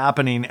what's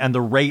happening and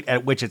the rate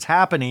at which it's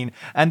happening.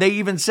 And they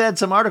even said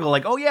some article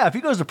oh yeah, if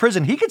he goes to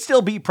prison, he could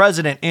still be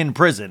president in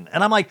prison.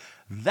 And I'm like,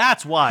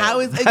 that's wild.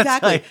 How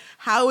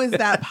is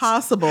that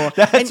possible?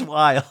 That's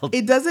wild.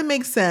 It doesn't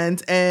make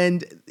sense.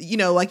 And,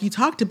 like you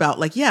talked about,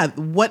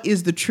 what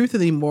is the truth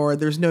anymore?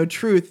 There's no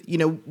truth.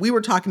 We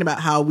were talking about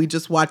how we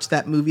just watched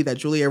that movie, that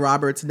Julia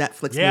Roberts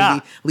Netflix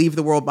movie, Leave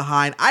the World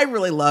Behind. I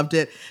really loved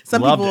it.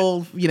 Some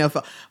people,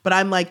 but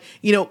I'm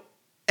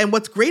And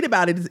what's great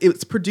about it is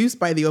it's produced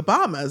by the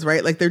Obamas,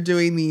 right? Like they're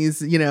doing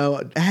these,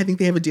 I think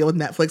they have a deal with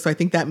Netflix. So I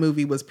think that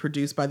movie was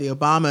produced by the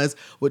Obamas,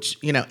 which,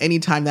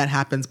 anytime that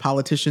happens,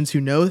 politicians who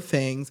know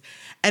things.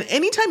 And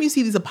anytime you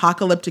see these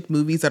apocalyptic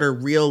movies that are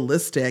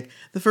realistic,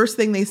 the first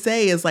thing they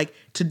say is like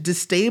to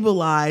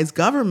destabilize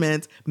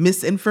government,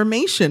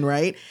 misinformation,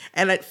 right?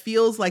 And it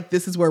feels like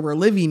this is where we're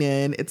living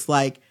in. It's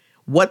like,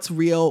 what's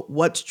real?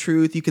 What's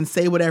truth? You can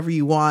say whatever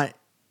you want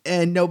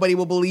and nobody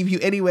will believe you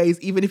anyways,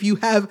 even if you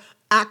have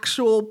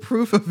actual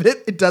proof of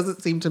it. It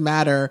doesn't seem to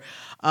matter.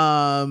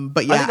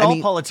 But yeah, I think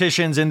all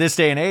politicians in this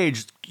day and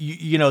age,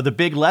 the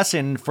big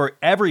lesson for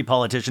every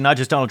politician, not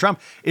just Donald Trump,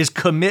 is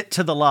commit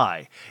to the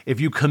lie. If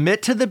you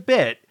commit to the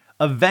bit,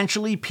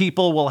 eventually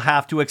people will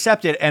have to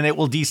accept it and it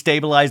will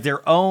destabilize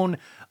their own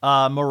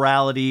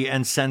morality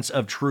and sense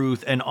of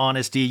truth and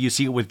honesty. You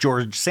see it with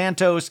George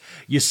Santos.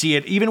 You see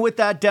it even with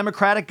that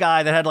Democratic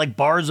guy that had like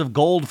bars of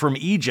gold from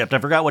Egypt. I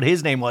forgot what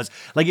his name was.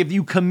 Like if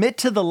you commit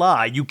to the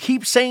lie, you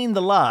keep saying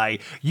the lie,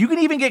 you can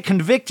even get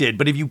convicted.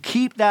 But if you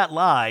keep that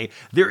lie,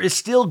 there is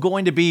still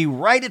going to be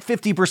right at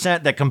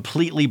 50% that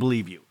completely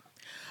believe you.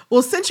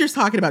 Well, since you're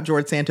talking about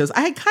George Santos,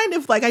 I had kind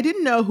of I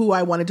didn't know who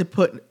I wanted to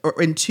put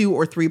in 2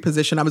 or 3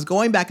 position. I was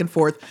going back and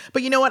forth,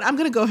 but you know what? I'm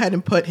going to go ahead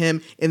and put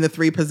him in the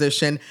 3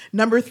 position.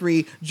 Number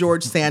 3,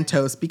 George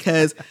Santos,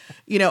 because,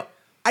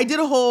 I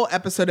did a whole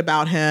episode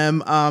about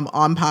him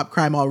on Pop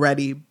Crime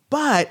already,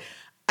 but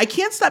I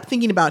can't stop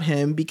thinking about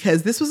him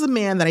because this was a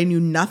man that I knew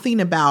nothing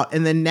about.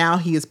 And then now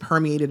he has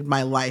permeated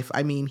my life.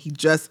 I mean, he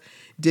just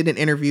did an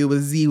interview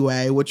with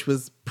Z-Way, which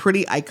was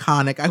pretty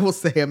iconic, I will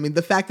say. I mean,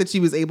 the fact that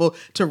she was able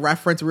to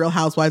reference Real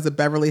Housewives of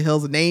Beverly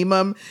Hills, name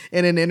them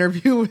in an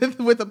interview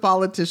with a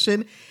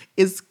politician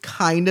is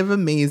kind of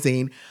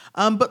amazing.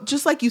 But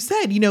just like you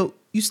said,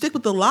 you stick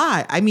with the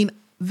lie. I mean,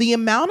 the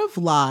amount of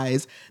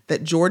lies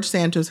that George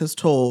Santos has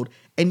told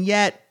and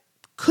yet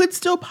could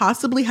still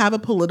possibly have a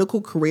political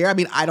career. I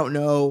mean, I don't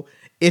know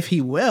if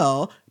he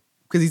will,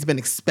 because he's been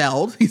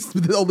expelled. He's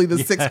only the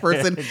 6th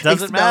person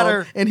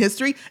expelled in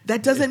history.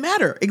 That doesn't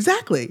matter.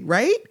 Exactly,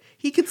 right?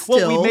 He could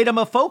still... Well, we made him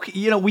a folk...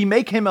 we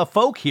make him a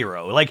folk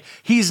hero. Like,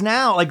 he's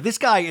now... Like, this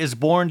guy is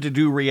born to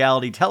do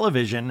reality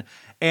television.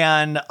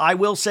 And I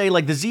will say,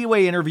 like, the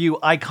Z-Way interview,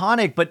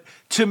 iconic. But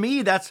to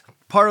me, that's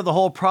part of the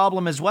whole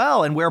problem as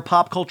well. And where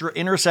pop culture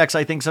intersects,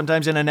 I think,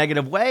 sometimes in a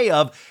negative way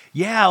of,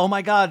 yeah, oh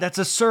my God, that's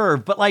a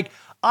serve. But, like...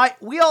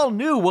 we all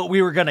knew what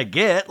we were going to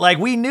get. Like,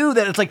 we knew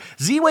that it's like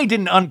Z-Way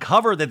didn't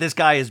uncover that this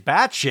guy is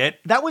batshit.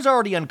 That was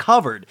already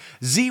uncovered.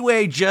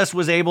 Z-Way just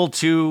was able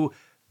to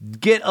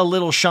get a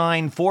little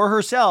shine for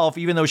herself,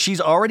 even though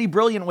she's already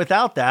brilliant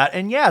without that.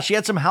 And yeah, she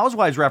had some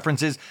Housewives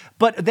references,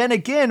 but then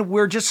again,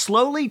 we're just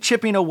slowly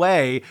chipping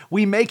away.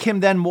 We make him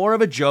then more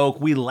of a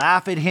joke. We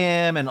laugh at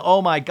him and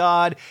oh my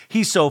God,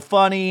 he's so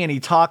funny. And he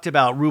talked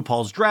about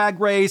RuPaul's Drag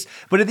Race.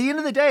 But at the end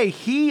of the day,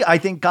 he, I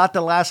think, got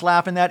the last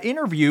laugh in that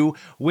interview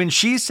when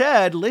she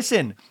said,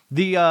 listen,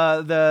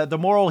 the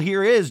moral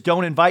here is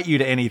don't invite you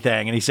to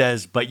anything. And he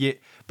says, but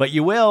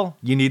you will,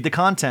 you need the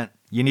content.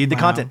 You need the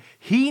content.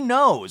 He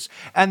knows.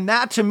 And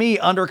that, to me,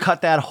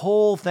 undercut that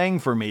whole thing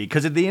for me.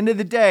 Because at the end of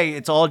the day,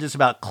 it's all just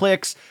about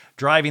clicks,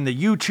 driving the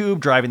YouTube,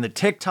 driving the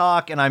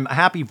TikTok. And I'm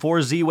happy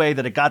for Z-Way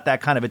that it got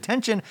that kind of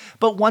attention.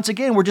 But once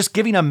again, we're just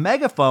giving a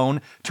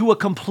megaphone to a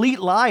complete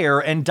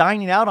liar and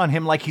dining out on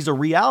him like he's a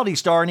reality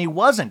star. And he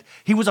wasn't.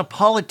 He was a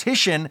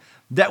politician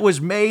that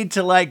was made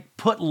to like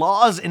put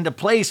laws into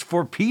place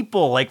for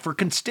people, like for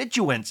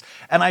constituents.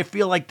 And I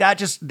feel like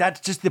that's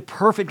just the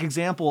perfect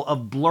example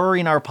of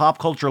blurring our pop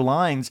culture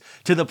lines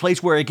to the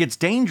place where it gets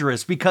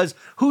dangerous, because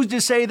who's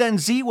to say then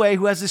Z-Way,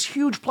 who has this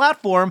huge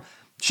platform,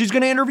 she's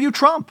going to interview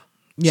Trump.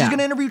 She's going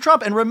to interview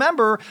Trump. And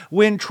remember,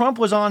 when Trump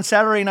was on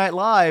Saturday Night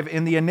Live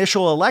in the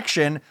initial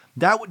election,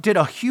 that did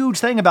a huge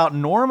thing about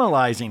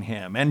normalizing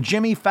him. And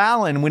Jimmy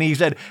Fallon, when he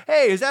said,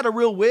 hey, is that a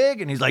real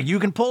wig? And he's like, you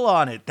can pull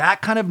on it.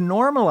 That kind of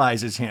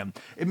normalizes him.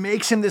 It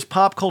makes him this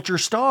pop culture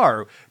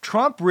star.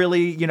 Trump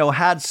really,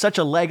 had such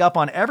a leg up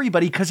on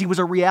everybody because he was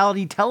a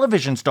reality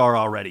television star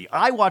already.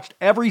 I watched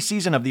every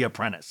season of The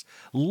Apprentice.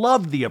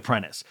 Loved The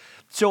Apprentice.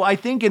 So I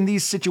think in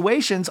these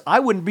situations,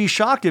 I wouldn't be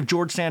shocked if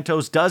George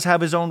Santos does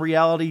have his own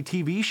reality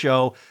TV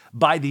show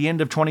by the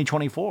end of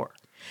 2024.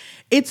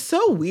 It's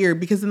so weird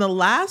because in the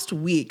last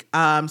week,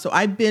 so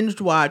I binged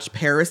watched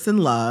Paris in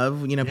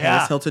Love,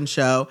 Paris Hilton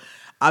show.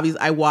 Obviously,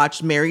 I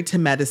watched Married to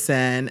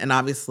Medicine, and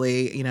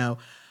obviously,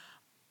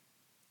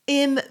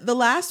 in the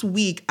last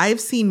week, I've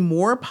seen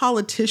more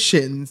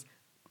politicians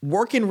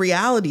work in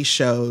reality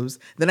shows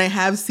than I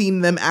have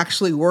seen them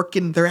actually work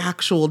in their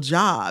actual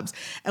jobs.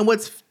 And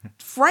what's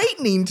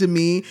frightening to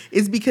me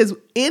is because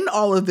in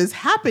all of this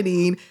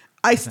happening,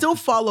 I still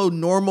follow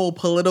normal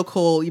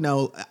political,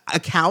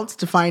 accounts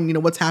to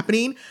find, what's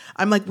happening.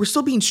 I'm like, we're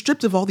still being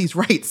stripped of all these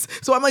rights.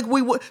 So I'm like,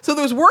 so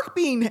there's work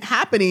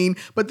happening,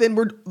 but then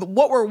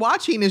what we're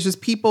watching is just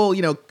people,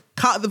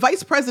 the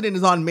vice president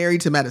is on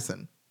Married to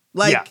Medicine.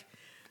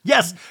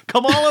 Yes,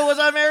 Kamala was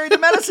on Married to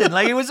Medicine.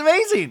 Like, it was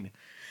amazing.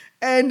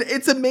 And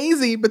it's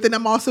amazing, but then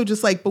I'm also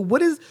just like, but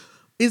what is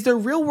is there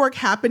real work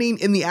happening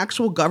in the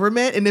actual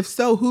government? And if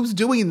so, who's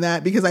doing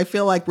that? Because I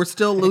feel like we're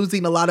still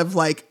losing a lot of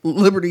like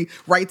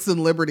rights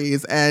and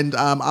liberties. And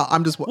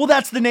I'm just... Well,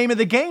 that's the name of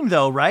the game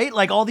though, right?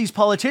 Like all these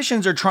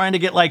politicians are trying to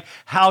get like,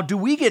 how do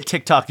we get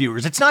TikTok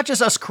viewers? It's not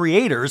just us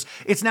creators.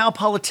 It's now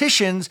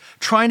politicians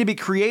trying to be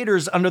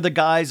creators under the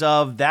guise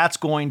of that's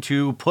going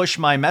to push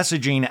my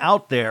messaging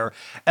out there.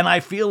 And I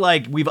feel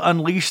like we've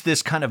unleashed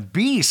this kind of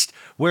beast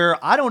where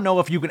I don't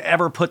know if you can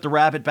ever put the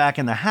rabbit back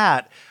in the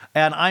hat.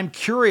 And I'm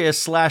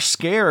curious /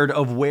 scared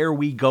of where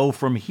we go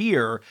from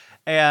here.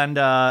 And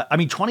I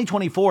mean,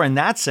 2024 in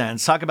that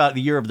sense, talk about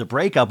the year of the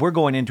breakup. We're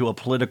going into a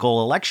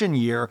political election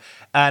year,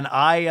 and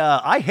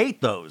I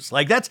hate those.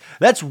 Like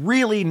that's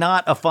really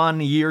not a fun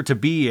year to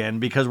be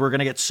in because we're going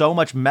to get so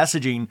much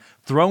messaging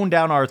thrown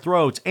down our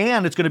throats,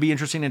 and it's going to be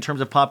interesting in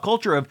terms of pop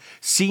culture of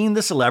seeing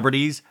the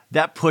celebrities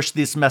that push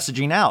this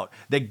messaging out,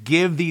 that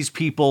give these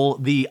people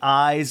the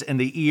eyes and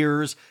the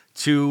ears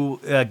to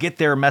get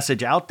their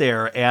message out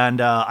there. And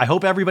I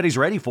hope everybody's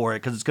ready for it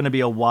because it's going to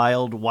be a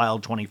wild,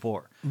 wild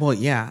 24. Well,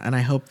 yeah. And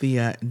I hope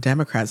the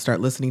Democrats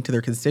start listening to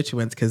their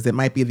constituents because it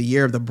might be the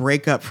year of the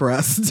breakup for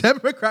us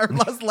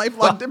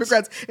lifelong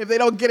Democrats if they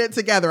don't get it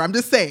together. I'm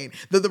just saying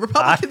the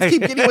Republicans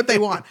keep getting what they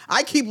want.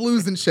 I keep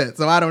losing shit.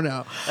 So I don't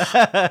know.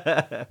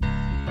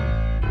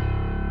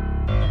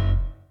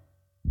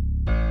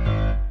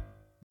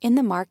 In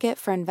the market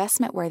for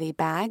investment-worthy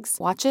bags,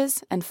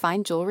 watches, and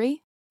fine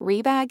jewelry,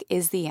 Rebag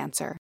is the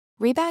answer.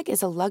 Rebag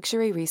is a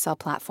luxury resale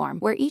platform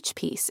where each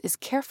piece is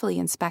carefully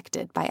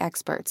inspected by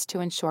experts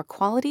to ensure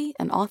quality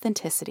and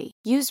authenticity.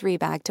 Use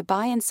Rebag to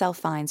buy and sell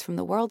finds from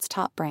the world's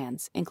top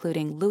brands,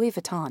 including Louis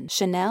Vuitton,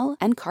 Chanel,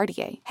 and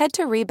Cartier. Head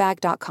to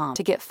Rebag.com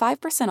to get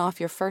 5%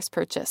 off your first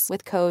purchase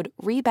with code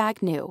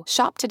REBAGNEW.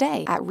 Shop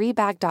today at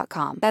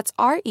Rebag.com. That's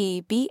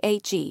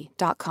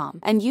REBAG.com.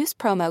 And use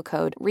promo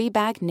code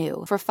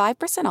REBAGNEW for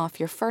 5% off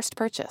your first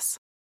purchase.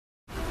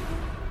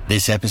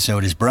 This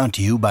episode is brought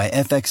to you by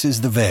FX's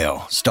The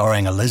Veil,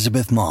 starring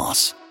Elizabeth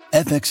Moss.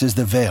 FX's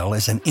The Veil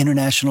is an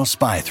international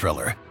spy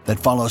thriller that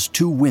follows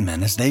two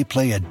women as they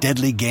play a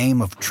deadly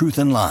game of truth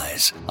and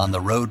lies on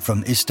the road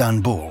from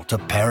Istanbul to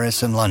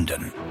Paris and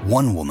London.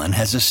 One woman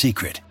has a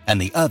secret, and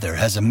the other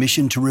has a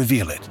mission to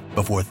reveal it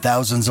before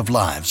thousands of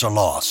lives are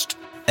lost.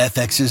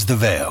 FX's The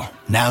Veil,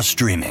 now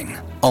streaming,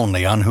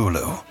 only on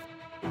Hulu.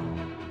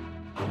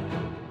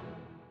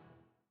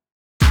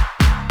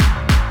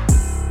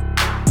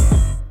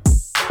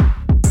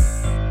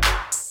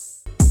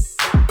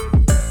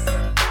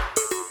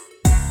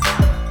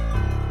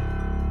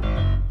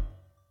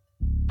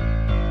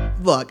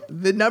 Look,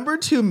 the number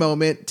 2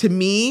 moment to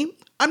me,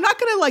 I'm not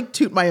going to like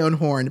toot my own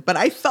horn, but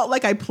I felt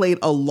like I played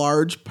a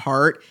large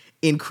part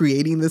in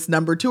creating this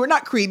number 2, or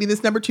not creating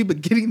this number 2,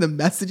 but getting the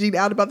messaging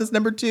out about this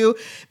number 2,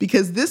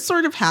 because this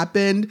sort of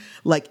happened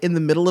like in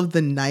the middle of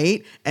the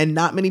night and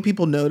not many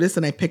people noticed,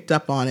 and I picked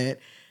up on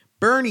it.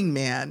 Burning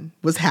Man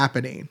was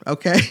happening,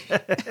 okay?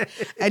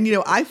 And,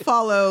 I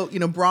follow,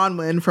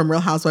 Bronwyn from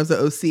Real Housewives of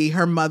OC,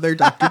 her mother,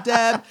 Dr.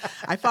 Deb.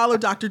 I follow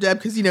Dr. Deb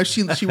because,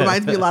 she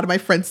reminds me a lot of my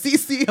friend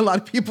Cece. A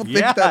lot of people think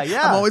that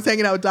I'm always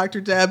hanging out with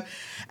Dr. Deb.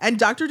 And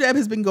Dr. Deb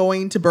has been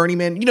going to Burning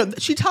Man.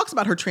 She talks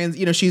about her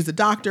she's a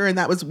doctor, and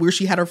that was where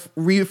she had her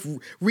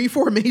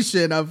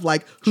reformation of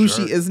like who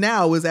she is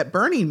now was at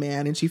Burning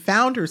Man, and she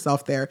found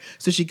herself there.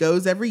 So she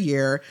goes every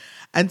year.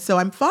 And so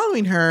I'm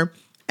following her.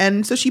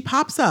 And so she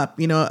pops up,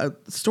 a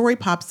story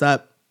pops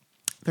up,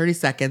 30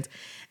 seconds,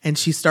 and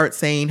she starts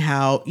saying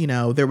how,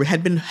 there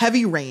had been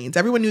heavy rains.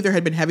 Everyone knew there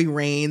had been heavy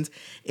rains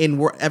in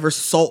wherever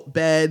salt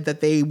bed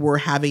that they were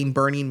having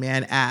Burning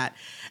Man at.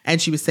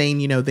 And she was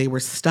saying, they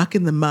were stuck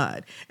in the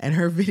mud. And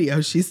her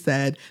video, she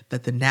said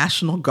that the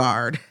National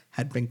Guard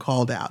had been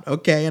called out.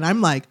 Okay. And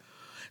I'm like,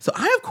 so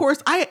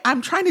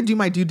I'm trying to do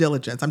my due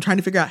diligence. I'm trying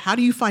to figure out, how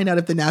do you find out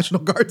if the National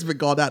Guard's been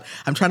called out?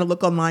 I'm trying to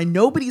look online.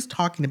 Nobody's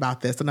talking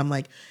about this. And I'm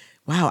like,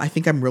 wow, I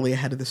think I'm really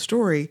ahead of the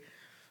story.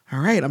 All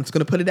right, I'm just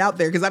going to put it out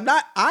there because I'm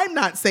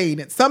not saying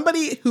it.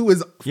 Somebody who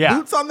is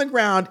boots on the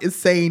ground is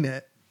saying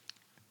it.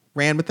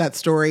 Ran with that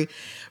story.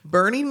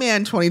 Burning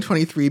Man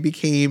 2023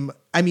 became,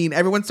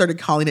 everyone started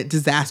calling it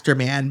Disaster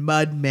Man,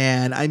 Mud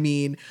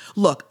Man.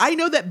 Look, I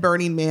know that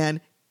Burning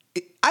Man,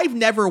 I've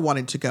never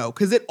wanted to go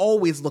because it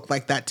always looked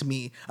like that to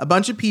me. A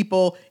bunch of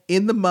people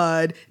in the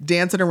mud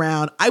dancing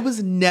around. I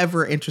was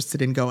never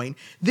interested in going.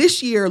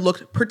 This year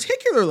looked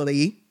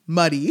particularly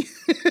muddy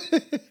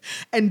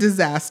and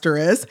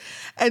disastrous.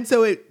 And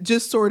so it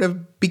just sort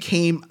of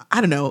became,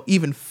 I don't know,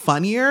 even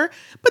funnier.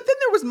 But then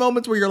there was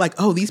moments where you're like,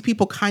 oh, these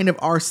people kind of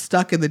are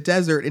stuck in the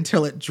desert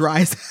until it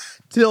dries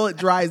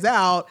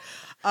out.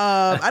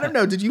 I don't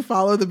know. Did you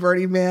follow the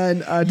Burning Man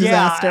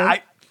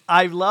disaster?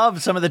 I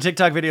love some of the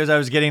TikTok videos I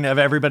was getting of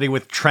everybody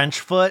with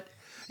trench foot.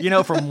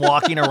 from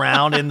walking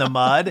around in the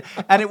mud.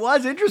 And it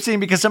was interesting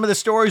because some of the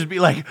stories would be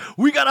like,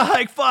 we got to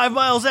hike 5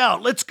 miles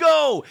out. Let's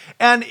go.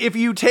 And if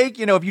you take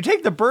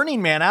the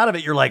Burning Man out of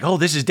it, you're like, oh,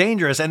 this is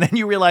dangerous. And then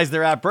you realize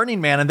they're at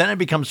Burning Man. And then it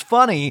becomes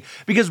funny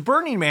because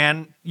Burning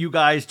Man, you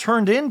guys,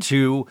 turned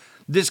into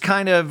this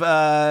kind of,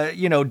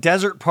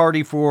 desert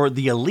party for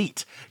the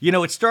elite.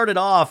 It started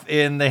off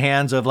in the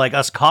hands of like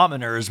us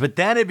commoners, but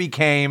then it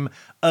became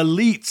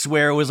elites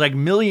where it was like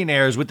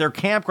millionaires with their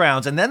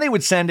campgrounds. And then they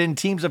would send in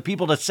teams of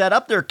people to set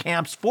up their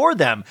camps for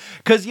them.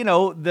 Because,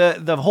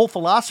 the whole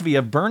philosophy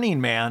of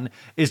Burning Man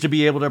is to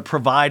be able to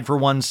provide for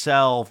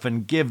oneself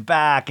and give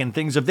back and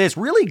things of this.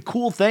 Really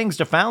cool things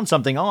to found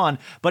something on.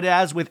 But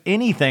as with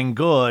anything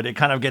good, it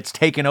kind of gets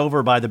taken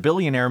over by the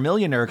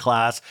millionaire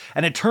class.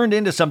 And it turned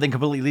into something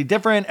completely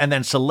different. And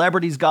then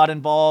celebrities got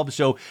involved.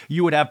 So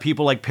you would have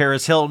people like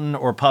Paris Hilton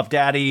or Puff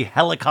Daddy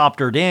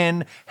helicoptered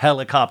in,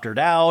 helicoptered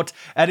out.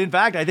 And in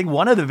fact, I think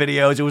one of the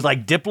videos, it was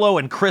like Diplo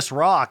and Chris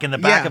Rock in the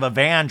back of a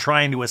van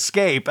trying to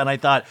escape. And I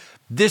thought,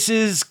 this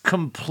is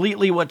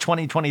completely what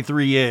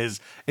 2023 is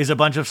a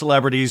bunch of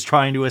celebrities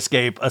trying to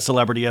escape a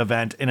celebrity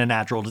event in a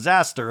natural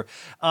disaster.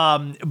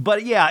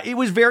 But yeah, it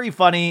was very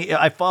funny.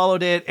 I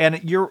followed it,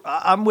 and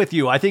I'm with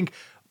you. I think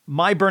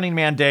my Burning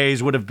Man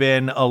days would have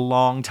been a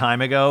long time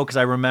ago because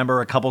I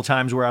remember a couple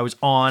times where I was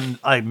on,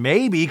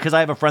 maybe because I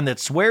have a friend that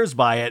swears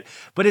by it,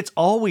 but it's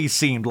always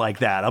seemed like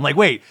that. I'm like,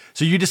 wait,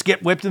 so you just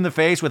get whipped in the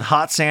face with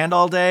hot sand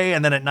all day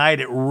and then at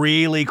night it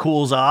really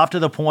cools off to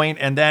the point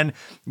and then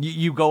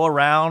you go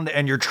around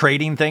and you're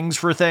trading things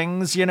for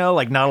things,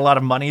 like not a lot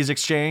of money is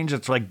exchanged.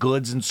 It's like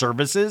goods and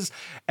services.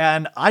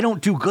 And I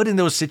don't do good in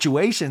those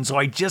situations. So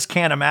I just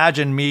can't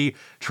imagine me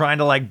trying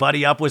to like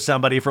buddy up with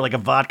somebody for like a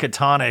vodka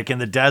tonic in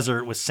the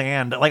desert with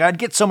sand. Like I'd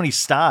get so many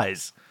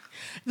styes.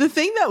 The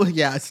thing that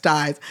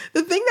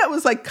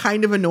was like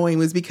kind of annoying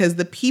was because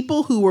the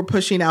people who were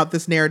pushing out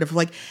this narrative,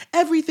 like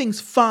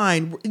everything's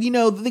fine,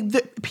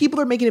 the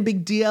people are making a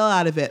big deal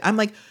out of it. I'm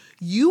like,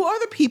 you are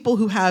the people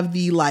who have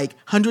the like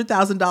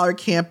 $100,000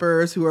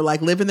 campers who are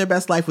like living their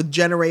best life with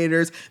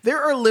generators.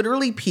 There are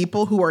literally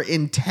people who are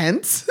in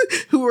tents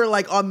who are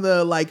like on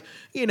the like,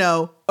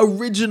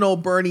 original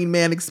Burning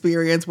Man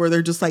experience where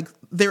they're just like,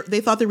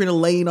 they thought they were going to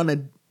lay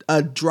on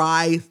a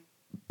dry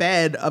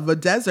bed of a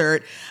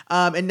desert.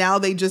 And now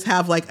they just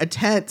have like a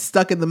tent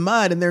stuck in the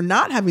mud and they're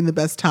not having the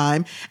best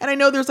time. And I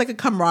know there's like a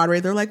camaraderie.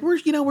 They're like,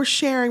 we're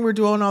sharing, we're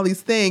doing all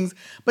these things,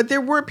 but there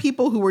were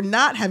people who were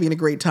not having a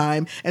great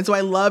time. And so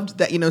I loved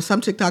that, some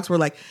TikToks were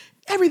like,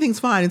 everything's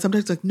fine. And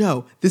sometimes like,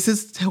 no, this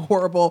is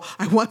horrible.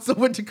 I want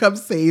someone to come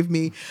save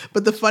me.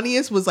 But the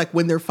funniest was like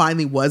when there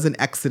finally was an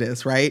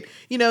exodus, right?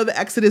 The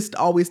exodus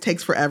always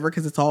takes forever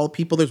because it's all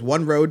people. There's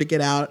one road to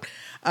get out.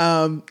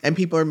 And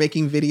people are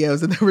making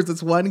videos. And there was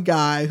this one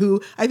guy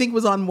who I think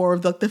was on more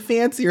of the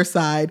fancier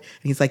side.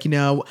 And he's like,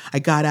 I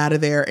got out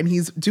of there. And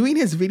he's doing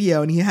his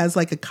video and he has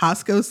like a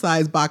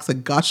Costco-sized box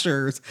of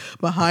Gushers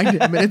behind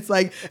him. And it's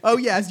like, oh,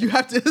 yes, you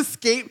have to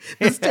escape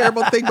this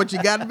terrible thing, but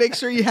you got to make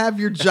sure you have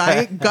your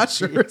giant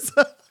Gushers.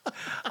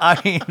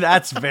 I mean,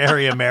 that's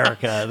very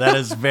America. That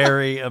is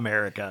very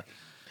America.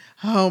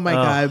 Oh, my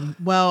God.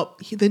 Well,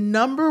 the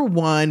number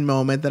one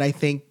moment that I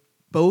think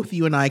both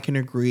you and I can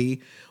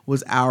agree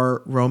was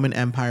our Roman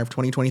Empire of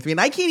 2023.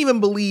 And I can't even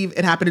believe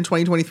it happened in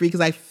 2023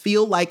 because I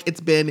feel like it's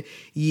been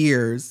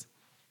years.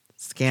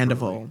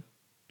 Scandival.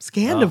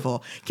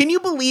 Oh. Can you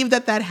believe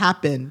that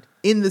happened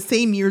in the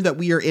same year that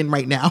we are in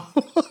right now?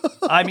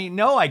 I mean,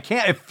 no, I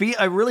can't.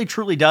 It really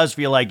truly does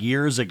feel like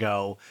years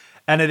ago.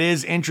 And it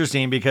is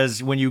interesting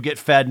because when you get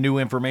fed new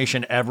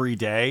information every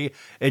day,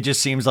 it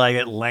just seems like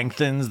it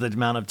lengthens the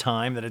amount of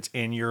time that it's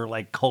in your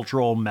like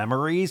cultural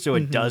memory. So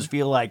it does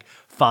feel like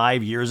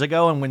 5 years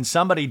ago. And when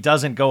somebody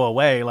doesn't go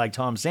away, like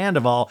Tom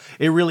Sandoval,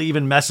 it really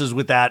even messes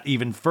with that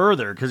even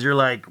further. Because you're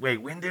like, wait,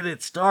 when did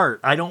it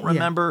start? I don't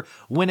remember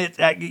when it,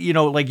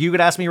 like you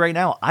could ask me right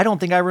now. I don't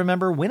think I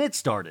remember when it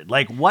started.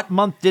 Like what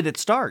month did it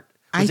start?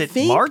 I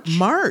think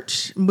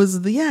March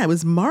was it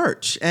was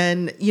March.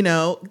 And,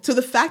 so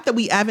the fact that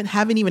we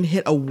haven't even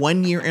hit a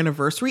 1 year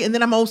anniversary. And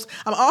then I'm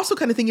also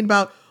kind of thinking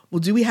about, well,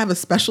 do we have a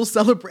special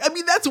celebration? I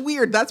mean, that's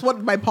weird. That's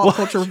what my pop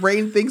culture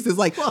brain thinks is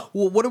like, well,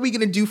 what are we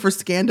going to do for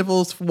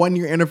Scandival's 1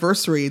 year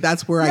anniversary?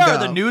 That's where I go. Are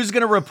the news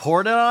going to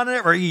report on it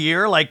every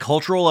year, like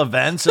cultural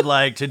events? And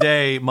like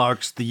today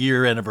marks the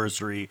year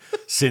anniversary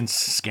since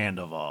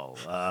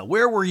Scandival.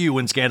 Where were you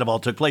when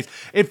Scandival took place?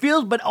 It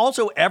feels, but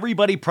also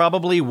everybody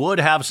probably would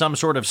have some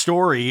sort of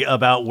story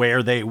about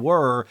where they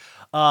were.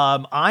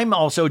 I'm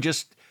also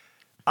just...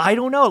 I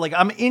don't know. Like,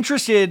 I'm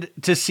interested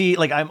to see,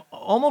 like, I'm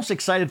almost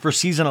excited for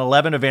season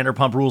 11 of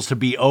Vanderpump Rules to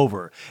be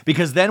over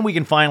because then we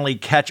can finally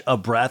catch a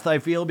breath, I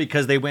feel,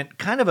 because they went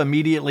kind of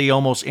immediately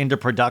almost into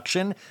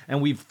production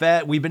and we've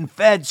been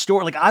fed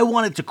story. Like, I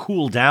want it to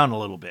cool down a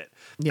little bit.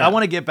 Yeah. I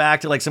want to get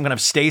back to like some kind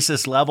of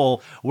stasis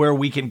level where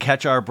we can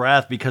catch our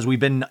breath because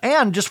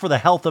and just for the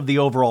health of the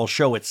overall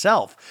show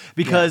itself,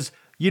 because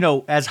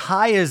as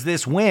high as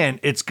this went,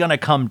 it's going to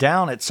come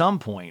down at some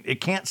point. It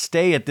can't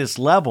stay at this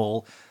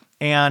level.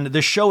 And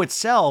the show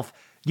itself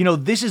you know,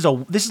 this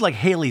is like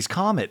Halley's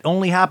Comet. It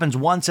only happens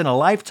once in a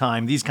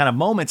lifetime, these kind of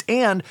moments.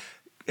 And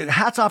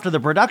hats off to the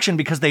production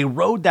because they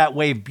rode that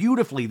wave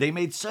beautifully. They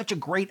made such a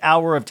great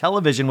hour of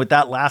television with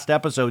that last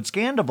episode,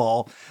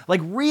 Scandival.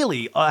 Like,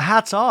 really,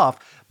 hats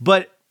off.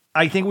 But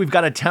I think we've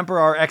got to temper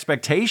our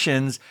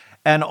expectations.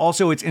 And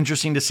also, it's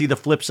interesting to see the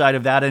flip side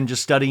of that and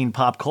just studying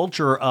pop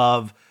culture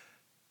of,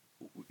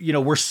 you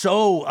know, we're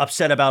so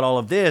upset about all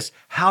of this.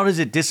 How does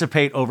it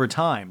dissipate over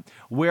time?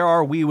 Where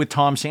are we with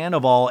Tom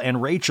Sandoval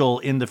and Rachel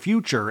in the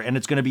future? And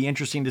it's going to be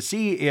interesting to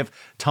see if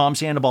Tom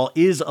Sandoval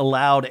is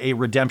allowed a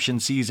redemption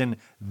season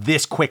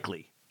this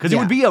quickly. Because it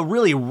would be a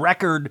really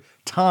record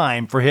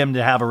time for him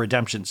to have a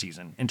redemption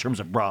season in terms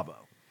of Bravo.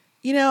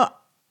 You know,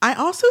 I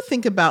also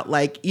think about,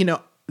 like, you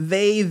know,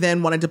 they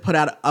then wanted to put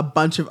out a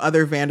bunch of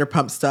other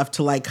Vanderpump stuff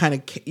to, like, kind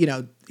of, you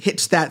know,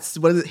 hitch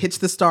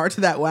the star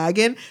to that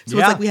wagon. So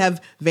it's like we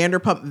have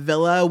Vanderpump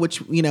Villa,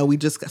 which, you know, we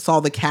just saw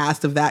the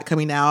cast of that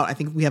coming out. I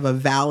think we have a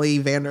Valley,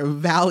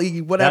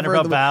 whatever.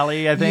 Vanderpump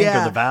Valley, I think,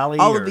 or the Valley.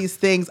 All of these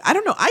things. I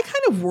don't know. I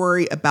kind of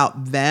worry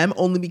about them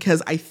only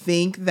because I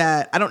think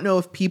that, I don't know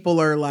if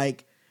people are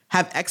like,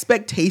 have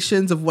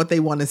expectations of what they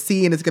want to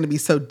see, and it's going to be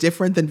so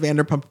different than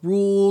Vanderpump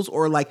Rules,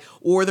 or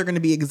they're going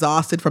to be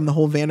exhausted from the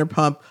whole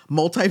Vanderpump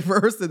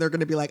multiverse, and they're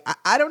going to be like,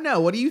 I don't know.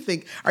 What do you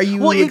think? Are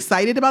you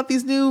excited about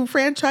these new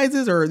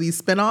franchises or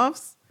these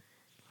spinoffs?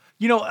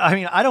 You know, I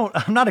mean,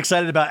 I'm not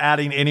excited about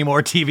adding any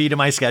more TV to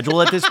my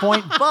schedule at this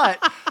point,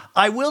 but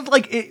I will,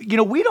 like, you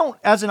know, we don't,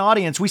 as an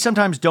audience, we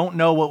sometimes don't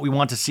know what we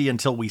want to see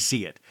until we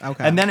see it.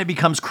 Okay. And then it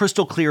becomes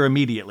crystal clear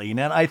immediately.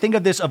 And I think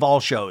of this of all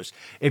shows.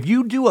 If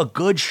you do a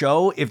good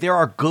show, if there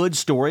are good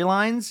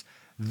storylines,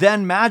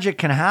 then magic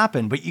can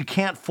happen, but you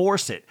can't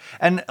force it.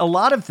 And a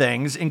lot of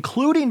things,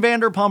 including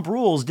Vanderpump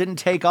Rules, didn't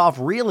take off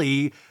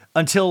really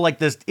until like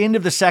the end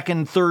of the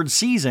second, third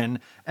season.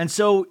 And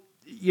so,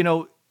 you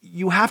know,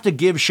 you have to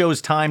give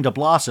shows time to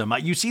blossom.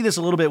 You see this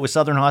a little bit with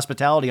Southern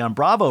Hospitality on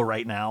Bravo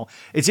right now.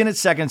 It's in its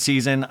second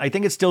season. I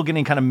think it's still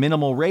getting kind of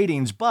minimal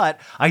ratings, but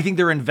I think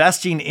they're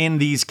investing in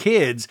these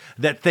kids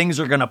that things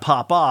are going to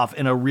pop off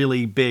in a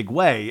really big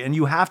way. And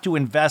you have to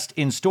invest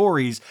in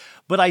stories.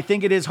 But I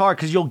think it is hard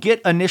because you'll get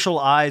initial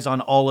eyes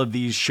on all of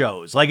these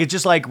shows. Like, it's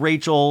just like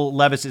Rachel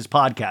Levis's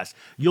podcast.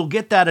 You'll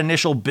get that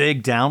initial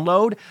big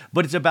download,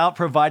 but it's about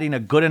providing a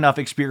good enough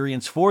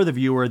experience for the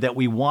viewer that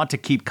we want to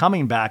keep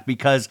coming back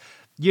because,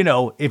 you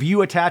know, if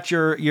you attach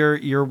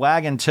your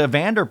wagon to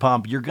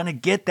Vanderpump, you're going to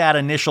get that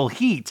initial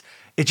heat.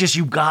 It's just,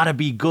 you got to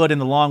be good in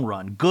the long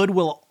run. Good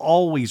will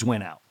always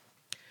win out.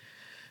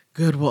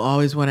 Good will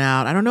always win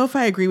out. I don't know if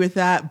I agree with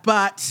that,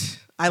 but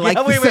I like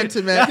the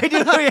sentiment. I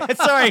do.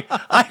 Sorry,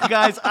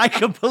 guys, I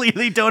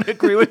completely don't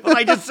agree with what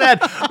I just said.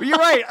 You're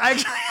right.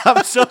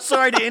 I'm so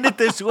sorry to end it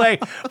this way,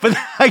 but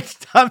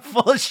I'm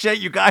full of shit,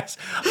 you guys.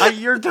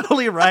 You're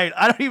totally right.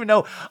 I don't even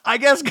know. I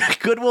guess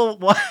good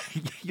will,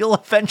 you'll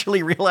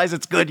eventually realize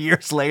it's good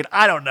years late.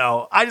 I don't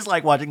know. I just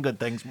like watching good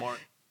things more.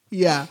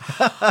 Yeah.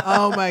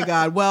 Oh my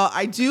God. Well,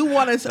 I do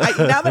want us,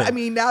 now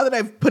that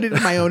I've put it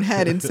in my own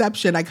head,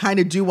 Inception, I kind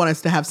of do want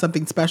us to have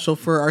something special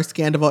for our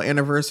Scandival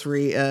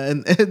anniversary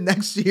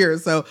next year.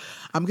 So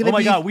I'm going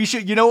to God. We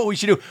should, you know what we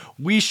should do?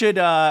 We should,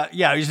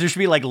 there should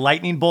be like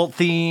lightning bolt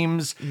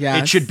themes.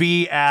 Yes. It should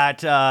be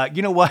at,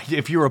 you know what?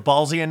 If you were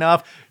ballsy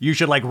enough, you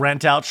should like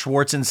rent out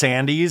Schwartz and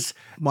Sandy's.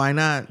 Why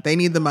not? They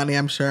need the money,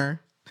 I'm sure.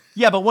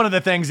 Yeah, but one of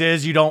the things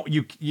is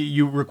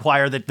you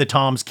require that the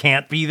Toms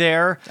can't be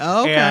there.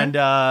 Oh, okay. And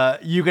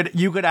you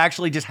could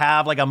actually just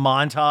have like a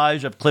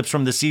montage of clips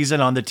from the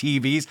season on the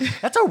TVs.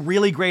 That's a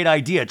really great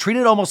idea. Treat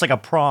it almost like a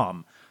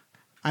prom.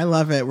 I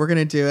love it. We're going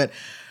to do it.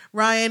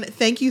 Ryan,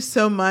 thank you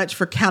so much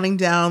for counting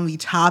down the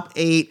top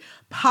 8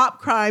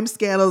 pop crime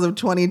scandals of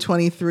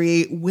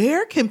 2023.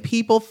 Where can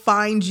people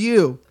find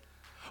you?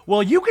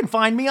 Well, you can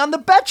find me on the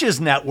Betches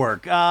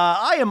Network.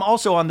 I am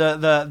also on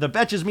the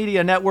Betches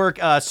Media Network.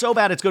 So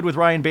Bad It's Good with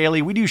Ryan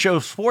Bailey. We do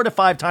shows 4 to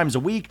 5 times a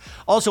week.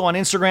 Also on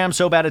Instagram,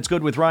 So Bad It's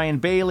Good with Ryan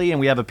Bailey. And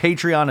we have a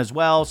Patreon as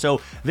well.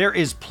 So there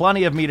is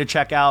plenty of me to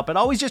check out. But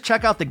always just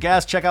check out the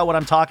guests. Check out what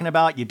I'm talking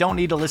about. You don't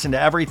need to listen to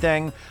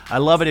everything. I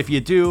love it if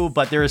you do.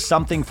 But there is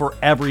something for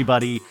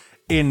everybody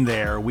in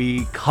there.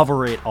 We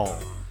cover it all.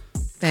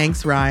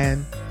 Thanks,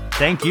 Ryan.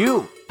 Thank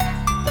you.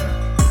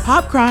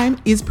 Pop Crime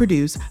is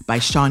produced by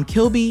Sean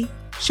Kilby,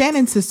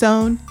 Shannon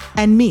Sassone,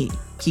 and me,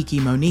 Kiki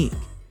Monique.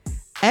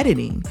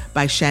 Editing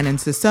by Shannon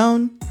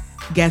Sassone.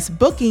 Guest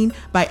booking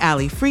by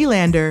Ali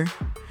Freelander.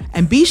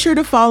 And be sure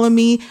to follow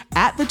me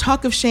at The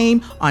Talk of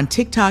Shame on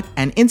TikTok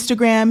and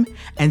Instagram,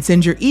 and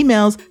send your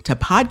emails to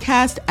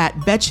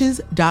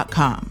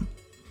podcast@betches.com.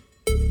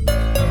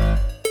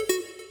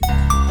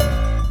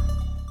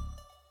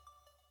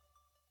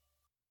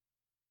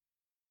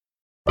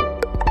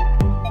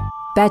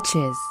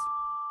 Betches.